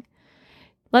this thing.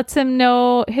 Lets him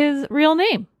know his real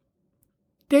name.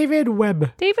 David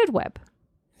Webb. David Webb.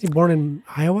 Is he born in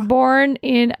Iowa? Born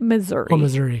in Missouri. Or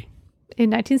Missouri. In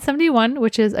 1971,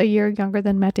 which is a year younger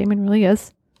than Matt Damon really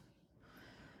is.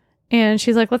 And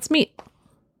she's like, let's meet.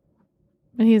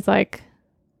 And he's like,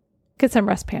 get some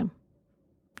rest, Pam.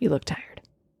 You look tired.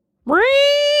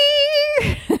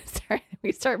 Sorry,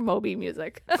 we start Moby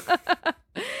music. I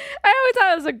always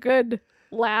thought it was a good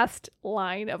last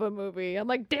line of a movie. I'm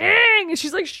like, dang. And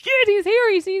she's like, shit, he's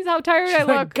here. He sees how tired I She's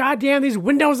like, look. God damn these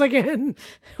windows again.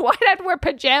 Why did I wear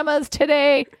pajamas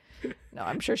today? No,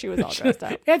 I'm sure she was all dressed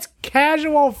up. It's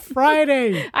casual Friday.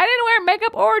 I didn't wear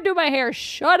makeup or do my hair.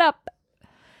 Shut up.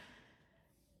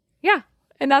 Yeah.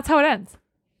 And that's how it ends.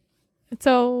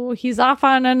 So he's off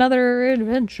on another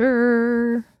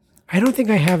adventure. I don't think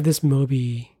I have this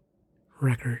Moby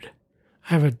record.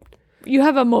 You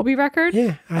have a Moby record?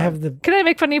 Yeah, I have Can I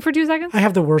make fun of you for 2 seconds? I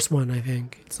have the worst one, I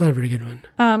think. It's not a very good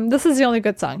one. This is the only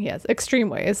good song he has. Extreme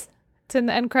Ways. It's in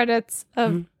the end credits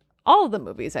of all of the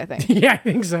movies, I think. Yeah, I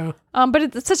think so. But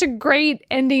it's such a great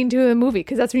ending to the movie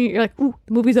because that's when you're like, ooh,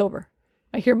 the movie's over.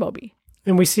 I hear Moby.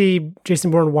 And we see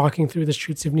Jason Bourne walking through the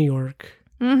streets of New York.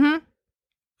 Mm-hmm.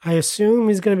 I assume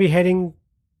he's going to be heading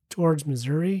towards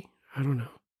Missouri. I don't know.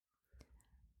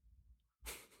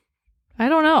 I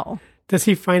don't know. Does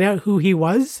he find out who he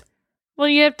was? Well,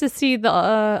 you have to see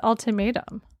the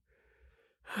ultimatum,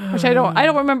 which I don't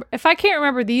remember. If I can't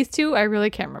remember these two, I really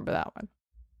can't remember that one.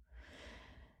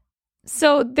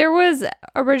 So there was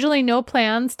originally no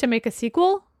plans to make a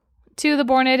sequel to The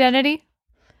Bourne Identity.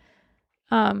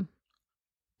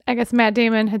 I guess Matt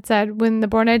Damon had said when The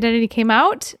Bourne Identity came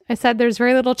out, I said there's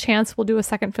very little chance we'll do a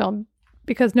second film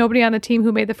because nobody on the team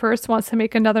who made the first wants to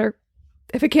make another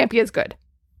if it can't be as good.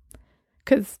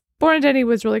 Because Bourne Identity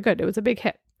was really good. It was a big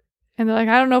hit. And they're like,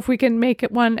 I don't know if we can make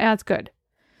it one as good.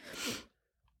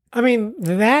 I mean,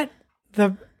 the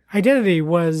Identity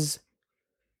was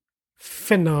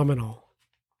phenomenal.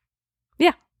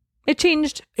 Yeah. It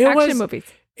changed action movies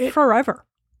forever.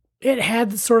 It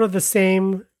had sort of the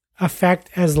same effect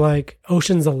as like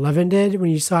Ocean's 11 did when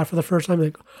you saw it for the first time.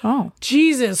 Like, oh,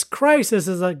 Jesus Christ, this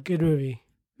is a good movie.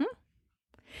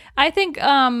 I think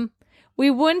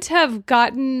we wouldn't have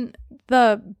gotten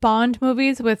the Bond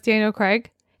movies with Daniel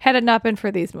Craig had it not been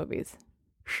for these movies.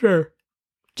 Sure.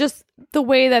 Just the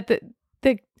way that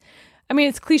I mean,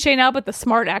 it's cliche now, but the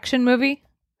smart action movie,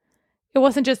 it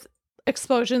wasn't just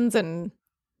explosions and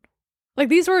like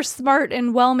these were smart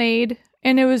and well made.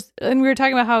 And we were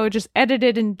talking about how it just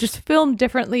edited and just filmed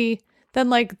differently than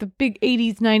like the big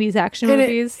 80s, 90s action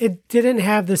movies. It didn't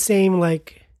have the same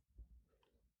like,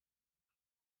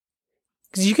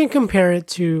 because you can compare it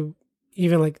to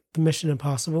even like the Mission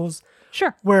Impossibles.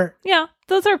 Sure. Where yeah,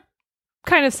 those are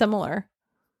kind of similar.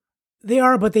 They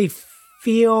are, but they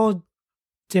feel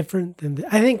different than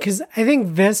I think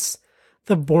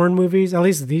the Bourne movies, at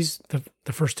least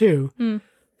the first two,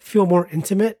 feel more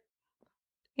intimate.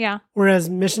 Yeah. Whereas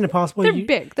Mission Impossible, they're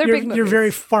big. They're big movies. You're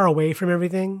very far away from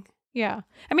everything. Yeah.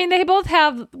 I mean, they both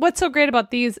have, what's so great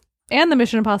about these and the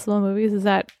Mission Impossible movies is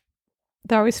that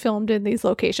they're always filmed in these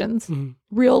locations,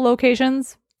 real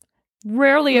locations,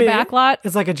 rarely a backlot.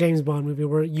 It's like a James Bond movie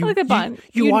where you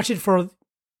watch it for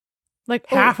like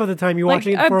half of the time you're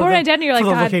watching it for Bourne the, Identity, you're like, for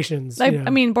the God, locations. Like, I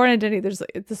mean, Bourne Identity,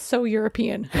 it's so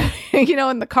European,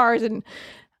 in the cars and,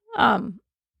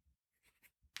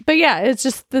 but yeah, it's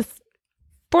just this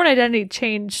Bourne Identity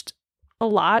changed a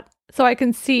lot. So I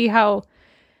can see how,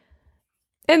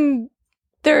 and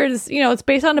there's, it's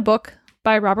based on a book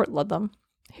by Robert Ludlum.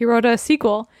 He wrote a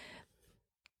sequel,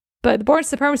 but The Bourne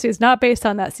Supremacy is not based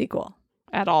on that sequel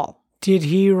at all. Did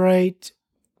he write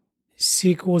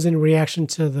sequels in reaction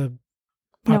to the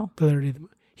popularity of the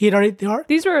movie? He had already,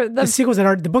 These were the sequels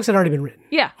the books had already been written.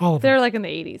 Yeah. All of they're them. like in the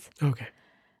 80s. Okay.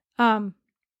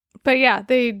 But yeah,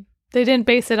 they didn't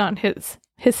base it on his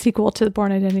sequel to The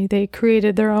Bourne Identity. They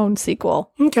created their own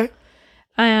sequel. Okay.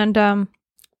 And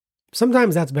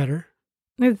sometimes that's better.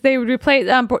 they would replace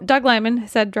Doug Liman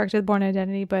said directed The Bourne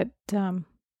Identity, but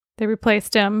they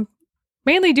replaced him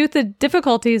mainly due to the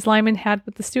difficulties Lyman had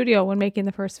with the studio when making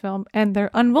the first film and their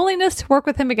unwillingness to work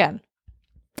with him again.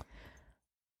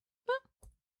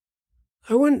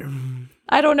 I wonder.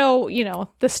 I don't know,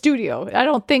 the studio. I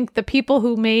don't think the people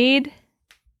who made.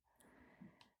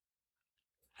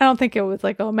 I don't think it was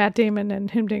like, Matt Damon and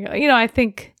him doing it. I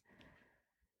think.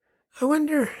 I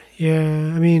wonder. Yeah,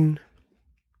 I mean.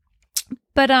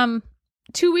 But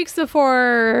 2 weeks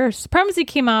before Supremacy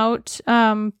came out,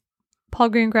 Paul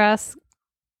Greengrass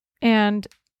and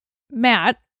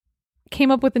Matt came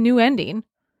up with a new ending,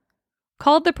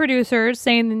 called the producers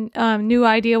saying the new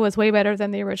idea was way better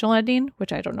than the original ending,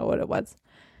 which I don't know what it was.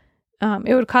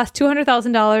 It would cost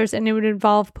 $200,000 and it would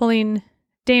involve pulling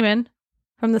Damon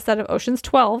from the set of Ocean's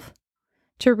 12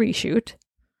 to reshoot.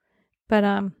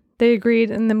 But they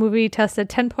agreed and the movie tested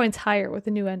 10 points higher with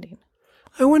the new ending.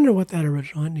 I wonder what that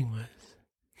original ending was.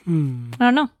 I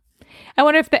don't know. I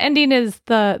wonder if the ending is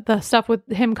the stuff with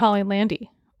him calling Landy.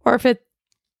 Or if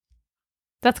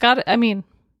that's got it. I mean,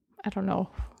 I don't know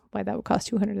why that would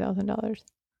cost $200,000.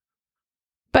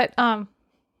 But,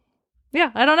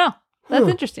 yeah, I don't know. That's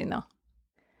interesting, though.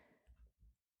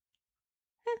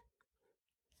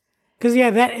 Because, yeah,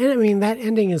 that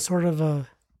ending is sort of a...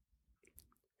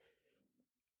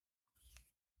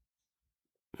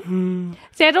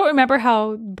 See, I don't remember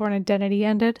how Bourne Identity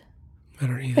ended. I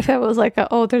don't either. If it was like,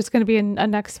 there's going to be a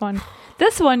next one.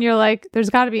 This one, you're like, there's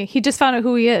got to be. He just found out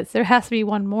who he is. There has to be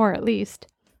one more at least.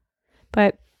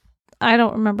 But I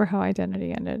don't remember how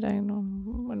Identity ended. I know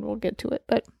when we'll get to it.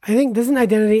 But I think, doesn't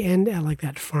Identity end at like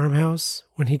that farmhouse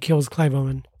when he kills Clive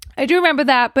Owen? I do remember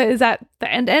that, but is that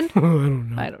the end? I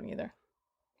don't know. I don't either.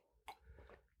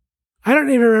 I don't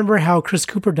even remember how Chris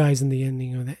Cooper dies in the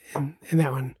ending of that, in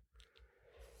that one.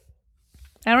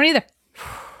 I don't either.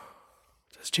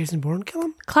 Does Jason Bourne kill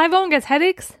him? Clive Owen gets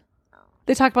headaches.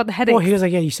 They talk about the headaches. Oh, he was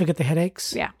like, yeah, you still get the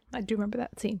headaches? Yeah, I do remember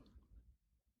that scene.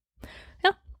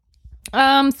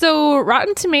 Yeah. So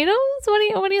Rotten Tomatoes, what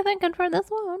do you think for this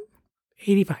one?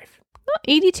 85. Oh,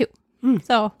 82.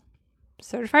 So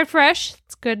certified fresh.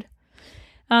 It's good.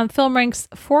 Film ranks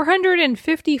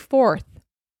 454th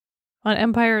on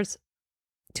Empire's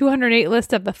 208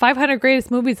 list of the 500 greatest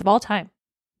movies of all time.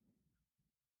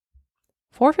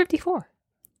 454.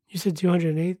 You said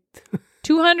 208?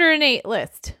 208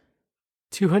 list.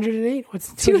 208?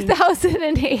 What's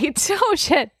 2008. Oh,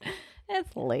 shit.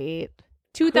 It's late.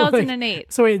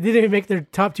 2008. So wait, they didn't make their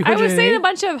top 208? I was saying a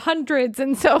bunch of hundreds,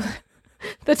 and so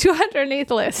the 208th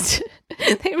list.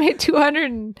 They made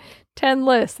 210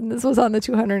 lists, and this was on the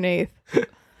 208th.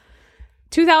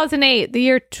 2008, the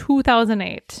year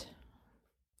 2008.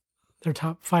 Their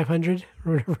top 500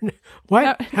 or whatever. What?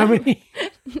 No. How many?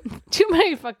 Too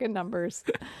many fucking numbers.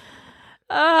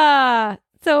 So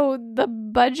the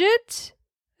budget,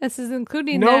 this is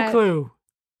including No clue.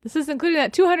 This is including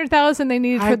that 200,000 they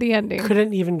needed for the ending.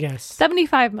 Couldn't even guess.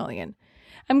 75 million.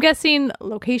 I'm guessing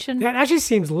location. That actually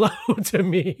seems low to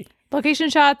me.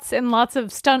 Location shots and lots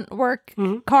of stunt work,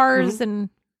 cars, and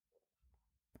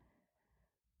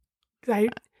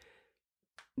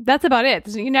that's about it.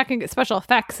 You're not going to get special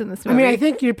effects in this movie. I mean, I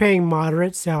think you're paying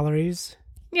moderate salaries.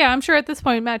 Yeah, I'm sure at this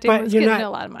point Matt Damon was getting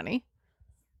a lot of money.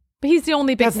 But he's the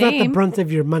only big name. That's not the brunt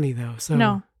of your money, though. So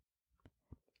No.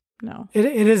 It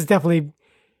is definitely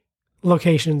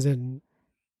locations and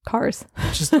cars.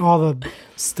 Just all the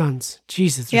stunts.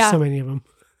 Jesus, there's so many of them.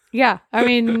 Yeah. I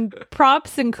mean,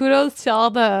 props and kudos to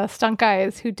all the stunt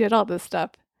guys who did all this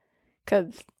stuff.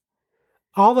 Because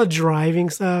all the driving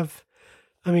stuff,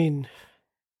 I mean,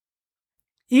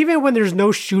 even when there's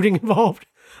no shooting involved,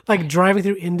 like driving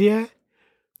through India,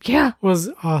 was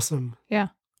awesome. Yeah.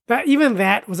 Even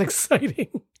that was exciting.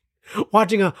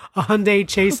 Watching a Hyundai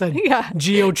chase a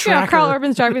Geo Tracker. Yeah, Carl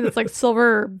Urban's driving this like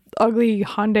silver, ugly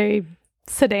Hyundai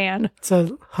sedan. It's a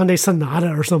Hyundai Sonata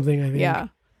or something, I think. Yeah.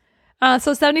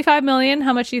 So 75 million.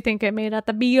 How much do you think it made at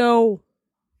the BO?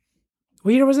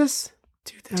 What year was this?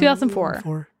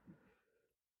 2004.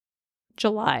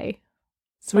 July.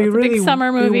 So we really, big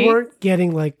summer movie. We weren't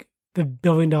getting like the $1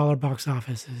 billion box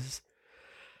offices.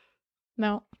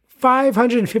 No.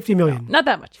 550 million. No, not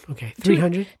that much. Okay.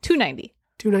 300? 290.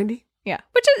 290. Yeah,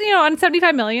 which is, on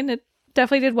 75 million, it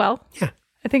definitely did well. Yeah.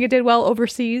 I think it did well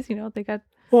overseas.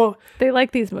 They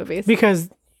like these movies. Because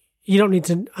you don't need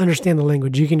to understand the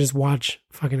language. You can just watch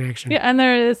fucking action. Yeah, and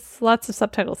there is lots of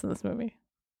subtitles in this movie.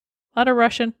 A lot of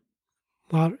Russian.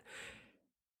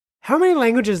 How many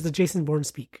languages does Jason Bourne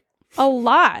speak? A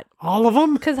lot. All of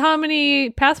them? Because how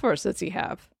many passports does he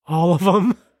have? All of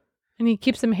them. And he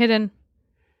keeps them hidden.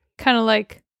 Kind of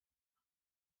like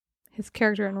his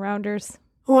character in Rounders.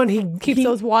 Oh, and he keeps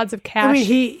those wads of cash. I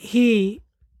mean,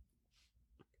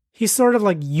 he sort of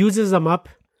like uses them up.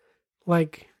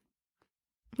 Like...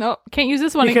 No, can't use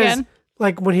this one again.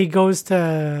 Like when he goes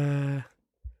to...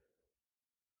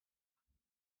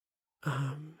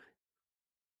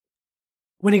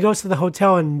 when he goes to the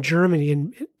hotel in Germany,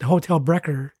 in Hotel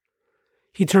Brecker,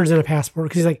 he turns in a passport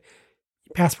because he's like,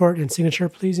 passport and signature,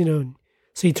 please, And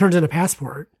so he turns in a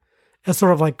passport as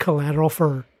sort of like collateral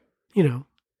for,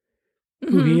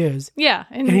 who he is. Yeah.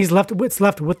 And he's left with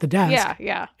the desk. Yeah,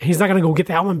 yeah. And he's not going to go get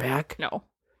that one back. No,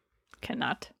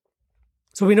 cannot.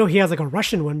 So we know he has like a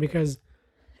Russian one because...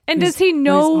 And does he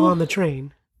know... He's on the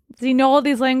train. Does he know all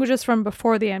these languages from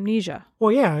before the amnesia?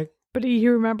 Well, yeah. But he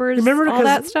remembers all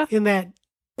that stuff? In that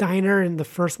diner in the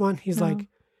first one, he's like,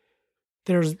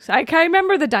 there's... I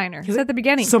remember the diner. It's at the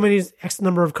beginning. So many X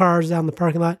number of cars down the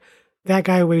parking lot. That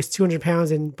guy weighs 200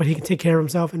 pounds, but he can take care of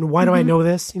himself. And why do I know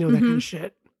this? That kind of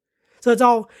shit. So it's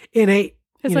all innate.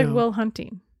 It's like Will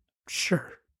Hunting.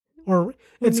 Sure. Or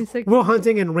it's like, Will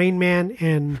Hunting and Rain Man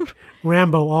and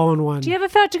Rambo all in one. Do you have a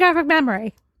photographic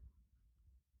memory?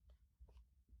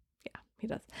 Yeah, he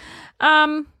does.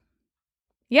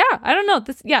 Yeah, I don't know.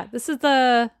 This is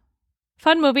the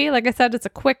fun movie. Like I said, it's a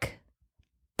quick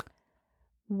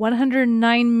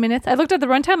 109 minutes. I looked at the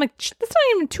runtime, like, this is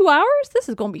not even 2 hours. This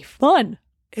is going to be fun.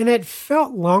 And it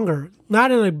felt longer,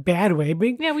 not in a bad way,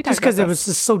 but just because it was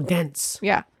just so dense.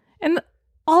 Yeah. And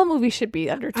all movies should be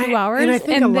under 2 hours. And I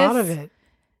think a lot of it.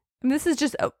 And this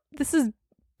is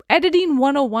editing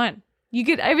 101. You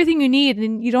get everything you need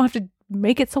and you don't have to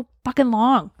make it so fucking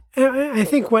long. And I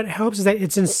think what helps is that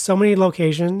it's in so many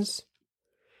locations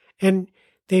and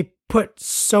they put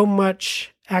so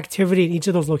much activity in each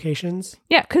of those locations.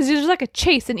 Yeah, because there's like a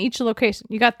chase in each location.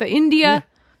 You got the India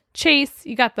chase,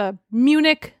 you got the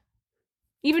Munich,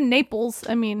 even Naples.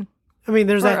 I mean,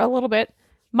 there's that a little bit.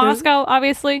 Moscow,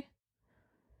 obviously.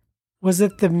 Was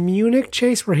it the Munich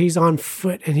chase where he's on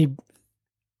foot and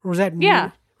or was that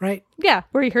Munich, right? Yeah,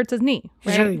 where he hurts his knee.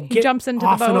 Right? He jumps into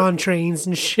off the boat. and on trains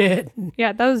and shit.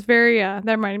 Yeah, that was very. That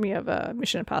reminded me of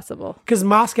Mission Impossible. Because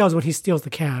Moscow is when he steals the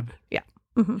cab. Yeah.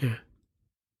 Mm-hmm. Yeah.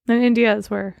 And India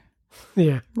is where.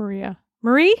 Yeah. Marie.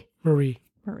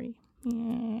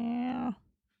 Yeah.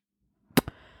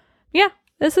 Yeah,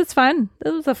 this is fun.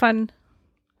 This was a fun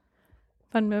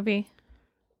movie.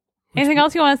 Anything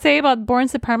else you want to say about Bourne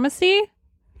Supremacy?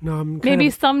 No, maybe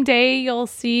someday you'll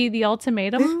see The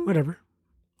Ultimatum. Whatever.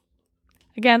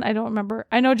 Again, I don't remember.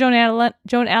 I know Joan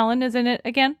Allen is in it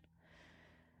again.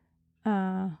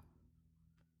 And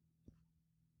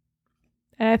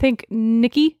I think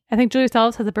Julia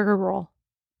Stiles has a bigger role.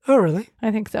 Oh, really?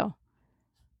 I think so.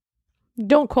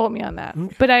 Don't quote me on that.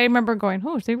 Okay. But I remember going,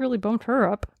 oh, they really bumped her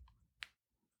up.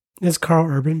 Is Carl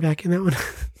Urban back in that one?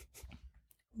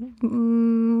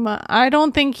 I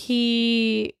don't think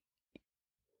if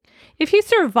he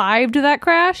survived that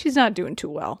crash, he's not doing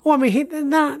too well. Well, they're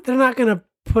not going to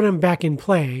put him back in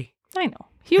play. I know.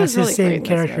 He was really the same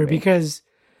character because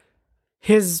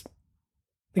the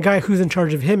guy who's in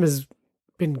charge of him has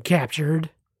been captured.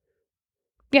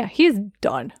 Yeah, he's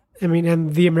done.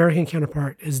 And the American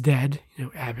counterpart is dead,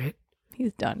 Abbott.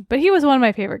 He's done. But he was one of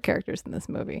my favorite characters in this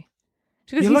movie.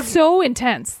 Because he's so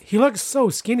intense. He looks so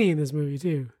skinny in this movie,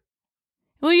 too.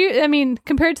 Well,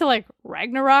 compared to like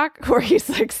Ragnarok, where he's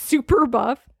like super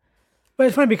buff. But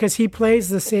it's funny because he plays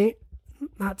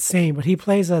but he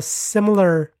plays a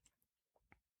similar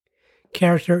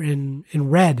character in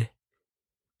Red.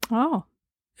 Oh.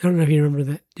 I don't know if you remember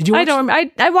that. Did you watch? I don't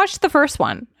remember. I watched the first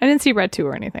one. I didn't see Red 2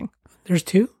 or anything. There's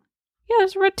 2? Yeah,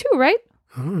 there's Red 2, right?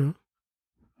 I don't know.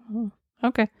 Oh,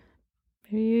 okay.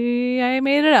 Maybe I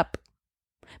made it up.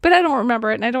 But I don't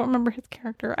remember it, and I don't remember his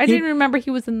character. I didn't remember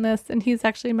he was in this, and he's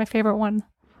actually my favorite one.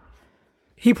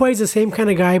 He plays the same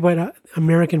kind of guy, but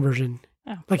American version.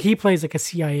 Oh. Like, he plays like a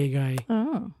CIA guy.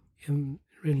 Oh. In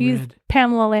he's Red.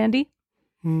 Pamela Landy.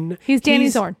 He's Danny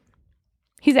Zorn.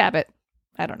 He's Abbott.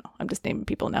 I don't know. I'm just naming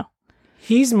people now.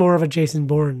 He's more of a Jason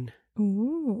Bourne.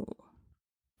 Ooh.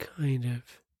 Kind of.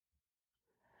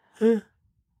 Huh.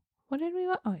 What did we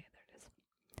want? Oh, yeah,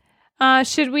 there it is.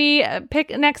 Should we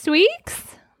pick next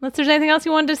week's? Unless there's anything else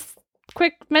you wanted to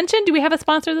quick mention. Do we have a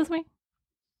sponsor this week?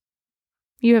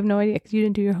 You have no idea because you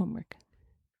didn't do your homework.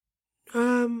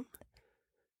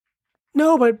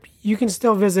 No, but you can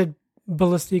still visit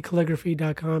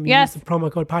ballisticalligraphy.com. Yes. Use the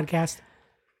promo code podcast.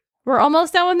 We're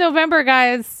almost done with November,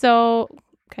 guys. So,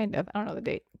 kind of. I don't know the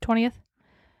date. 20th.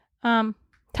 Time's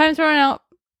running out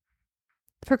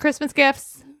for Christmas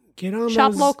gifts. Get on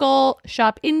Shop those, local.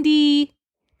 Shop indie.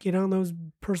 Get on those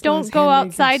personalized Don't go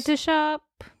handmade outside gifts. to shop.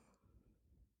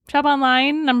 Shop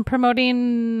online. I'm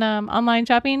promoting online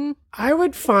shopping. I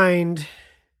would find...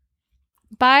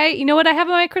 You know what I have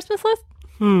on my Christmas list?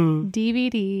 Hmm.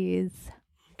 DVDs.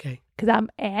 Okay. Because I'm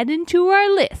adding to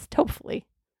our list, hopefully.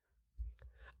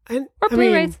 And Or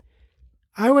Blu-rays.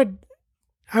 I would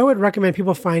recommend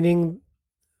people finding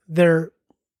their,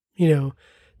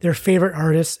 their favorite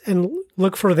artists and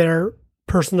look for their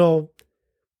personal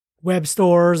web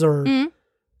stores or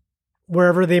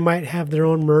wherever they might have their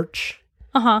own merch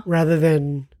rather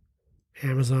than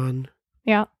Amazon.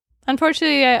 Yeah.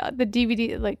 Unfortunately, the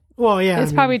DVD,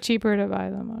 it's probably cheaper to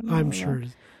buy them. I'm sure.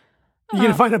 You're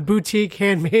going to find a boutique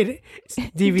handmade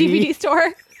DVD.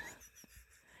 store.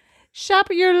 Shop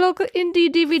at your local indie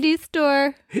DVD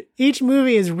store. Each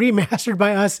movie is remastered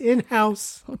by us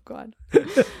in-house. Oh, God.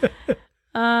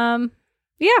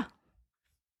 Yeah.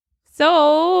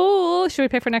 So, should we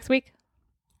pick for next week?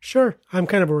 Sure. I'm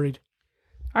kind of worried.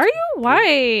 Are you?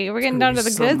 Why? We're getting down to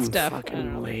the good stuff.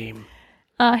 Fucking lame.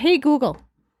 Hey, Google.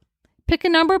 Pick a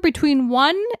number between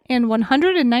 1 and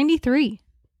 193.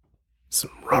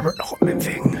 Some Robert Altman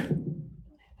thing.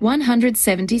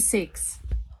 176.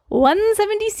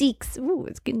 176. Ooh,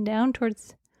 it's getting down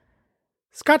towards...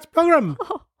 Scott's Pilgrim.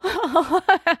 Oh,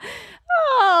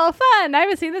 fun. I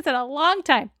haven't seen this in a long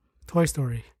time. Toy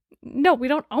Story. No, we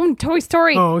don't own Toy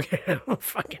Story. Oh, okay. I don't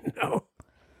fucking know.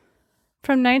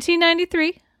 From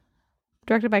 1993,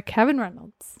 directed by Kevin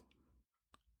Reynolds.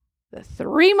 The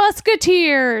Three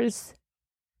Musketeers.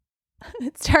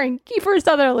 It's starring Kiefer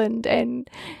Sutherland and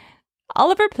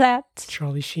Oliver Platt,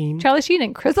 Charlie Sheen.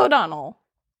 and Chris O'Donnell.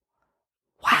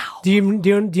 Wow. Do you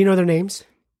know their names?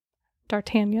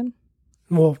 D'Artagnan.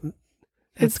 Well, that's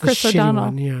It's the Chris shitty O'Donnell.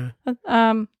 one, yeah.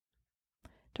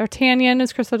 D'Artagnan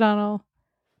is Chris O'Donnell.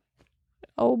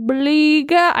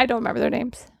 Obliga. I don't remember their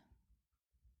names.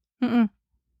 I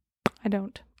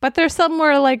don't. But they're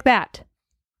somewhere like that.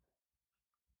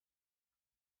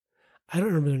 I don't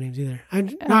remember their names either.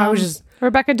 I was just...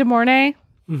 Rebecca De Mornay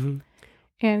Mhm.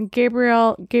 and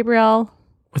Gabriel.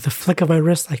 With a flick of my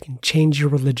wrist, I can change your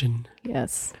religion.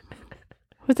 Yes.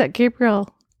 Who's that?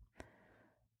 Gabriel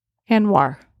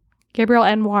Anwar. Gabriel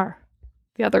Anwar.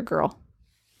 The other girl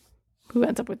who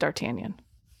ends up with D'Artagnan.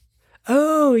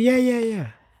 Oh,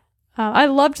 yeah. I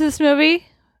loved this movie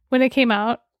when it came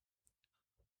out.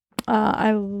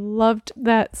 I loved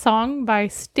that song by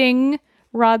Sting,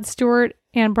 Rod Stewart,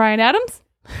 and Bryan Adams.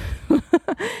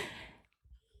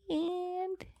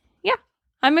 And yeah,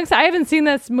 I'm excited. I haven't seen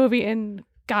this movie in,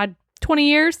 20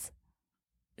 years.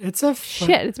 It's a...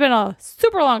 Shit, it's been a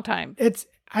super long time.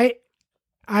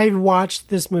 I watched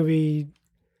this movie...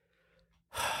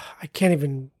 I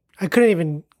couldn't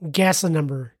even guess a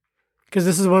number. Because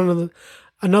this is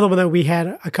another one that we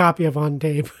had a copy of on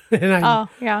tape. And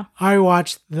Yeah. I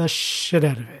watched the shit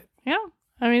out of it. Yeah.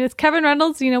 I mean, it's Kevin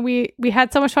Reynolds. We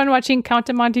had so much fun watching Count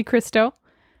of Monte Cristo.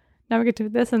 Now we get to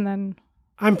this and then...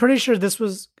 I'm pretty sure this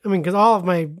was... because all of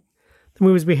the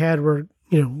movies we had were,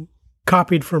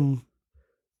 copied from...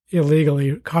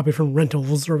 illegally, copied from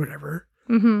rentals or whatever.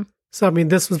 Mm-hmm. So,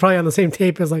 this was probably on the same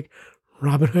tape as,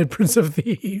 Robin Hood, Prince of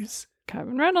Thieves.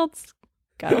 Kevin Reynolds.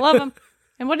 Gotta love him.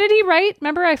 And what did he write?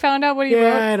 Remember I found out what he wrote?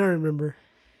 Yeah, I don't remember.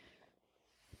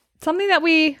 Something that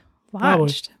we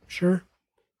watched. Sure.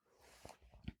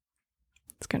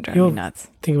 It's going to drive me nuts.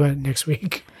 Think about it next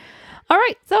week. All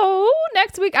right. So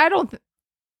next week, I know,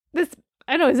 is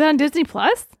it on Disney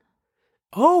Plus?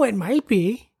 Oh, it might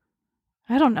be.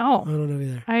 I don't know. I don't know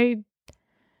either. I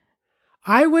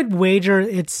I would wager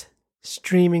it's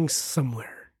streaming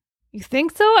somewhere. You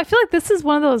think so? I feel like this is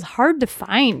one of those hard to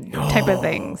find type of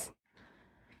things.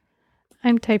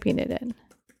 I'm typing it in.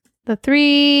 The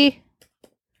Three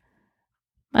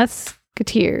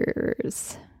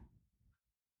Musketeers.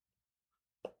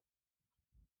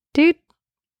 Dude.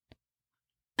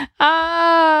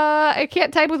 I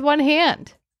can't type with one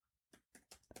hand.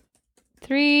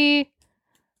 Three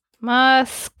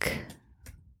Musketeers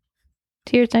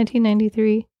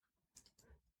 1993.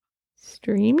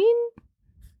 Streaming?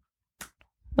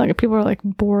 Like people are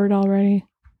bored already.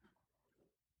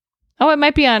 Oh, it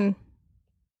might be on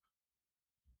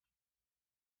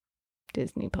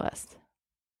Disney Plus.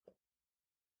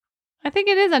 I think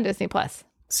it is on Disney Plus.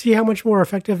 See how much more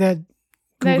effective that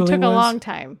Googling It took a was? long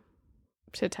time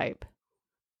to type.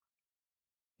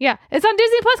 Yeah, it's on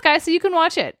Disney Plus, guys, so you can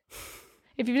watch it.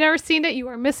 If you've never seen it, you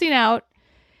are missing out.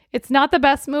 It's not the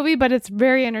best movie, but it's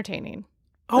very entertaining.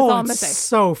 That's all I'm gonna it's say.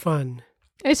 so fun.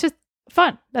 It's just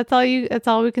fun. That's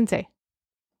all we can say.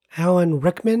 Alan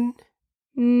Rickman?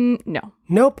 No.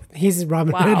 Nope, he's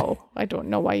Robin Hood. Wow. I don't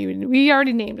know why we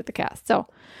already named the cast. So,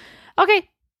 okay.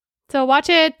 So watch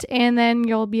it, and then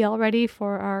you'll be all ready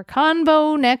for our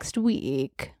convo next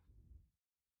week.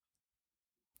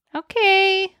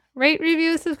 Okay. Rate,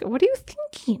 review, subscribe. What are you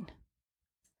thinking?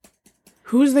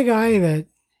 Who's the guy that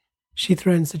she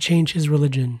threatens to change his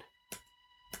religion?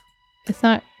 It's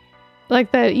not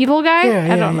like the evil guy?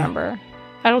 Yeah, I don't remember.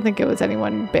 I don't think it was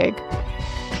anyone big.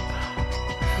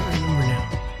 I remember now.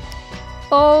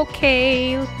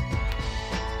 Okay.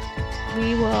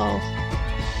 We will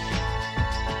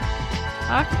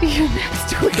talk to you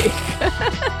next week.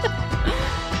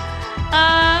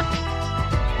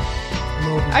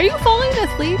 Are you falling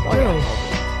asleep? Oh, No.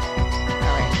 yeah.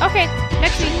 All right. Okay.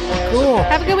 Next week. Cool.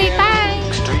 Have a good week. Bye.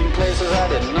 Extreme places I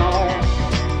didn't know.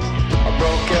 I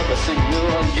broke everything new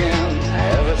again.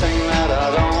 Everything that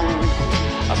I'd owned.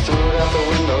 I threw it out the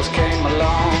windows, came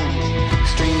along.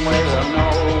 Extreme waves I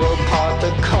know will part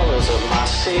the colors of my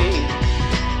sea.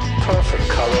 Perfect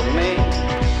color me.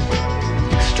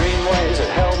 Extreme ways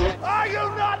that help me. Are you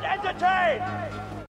not entertained?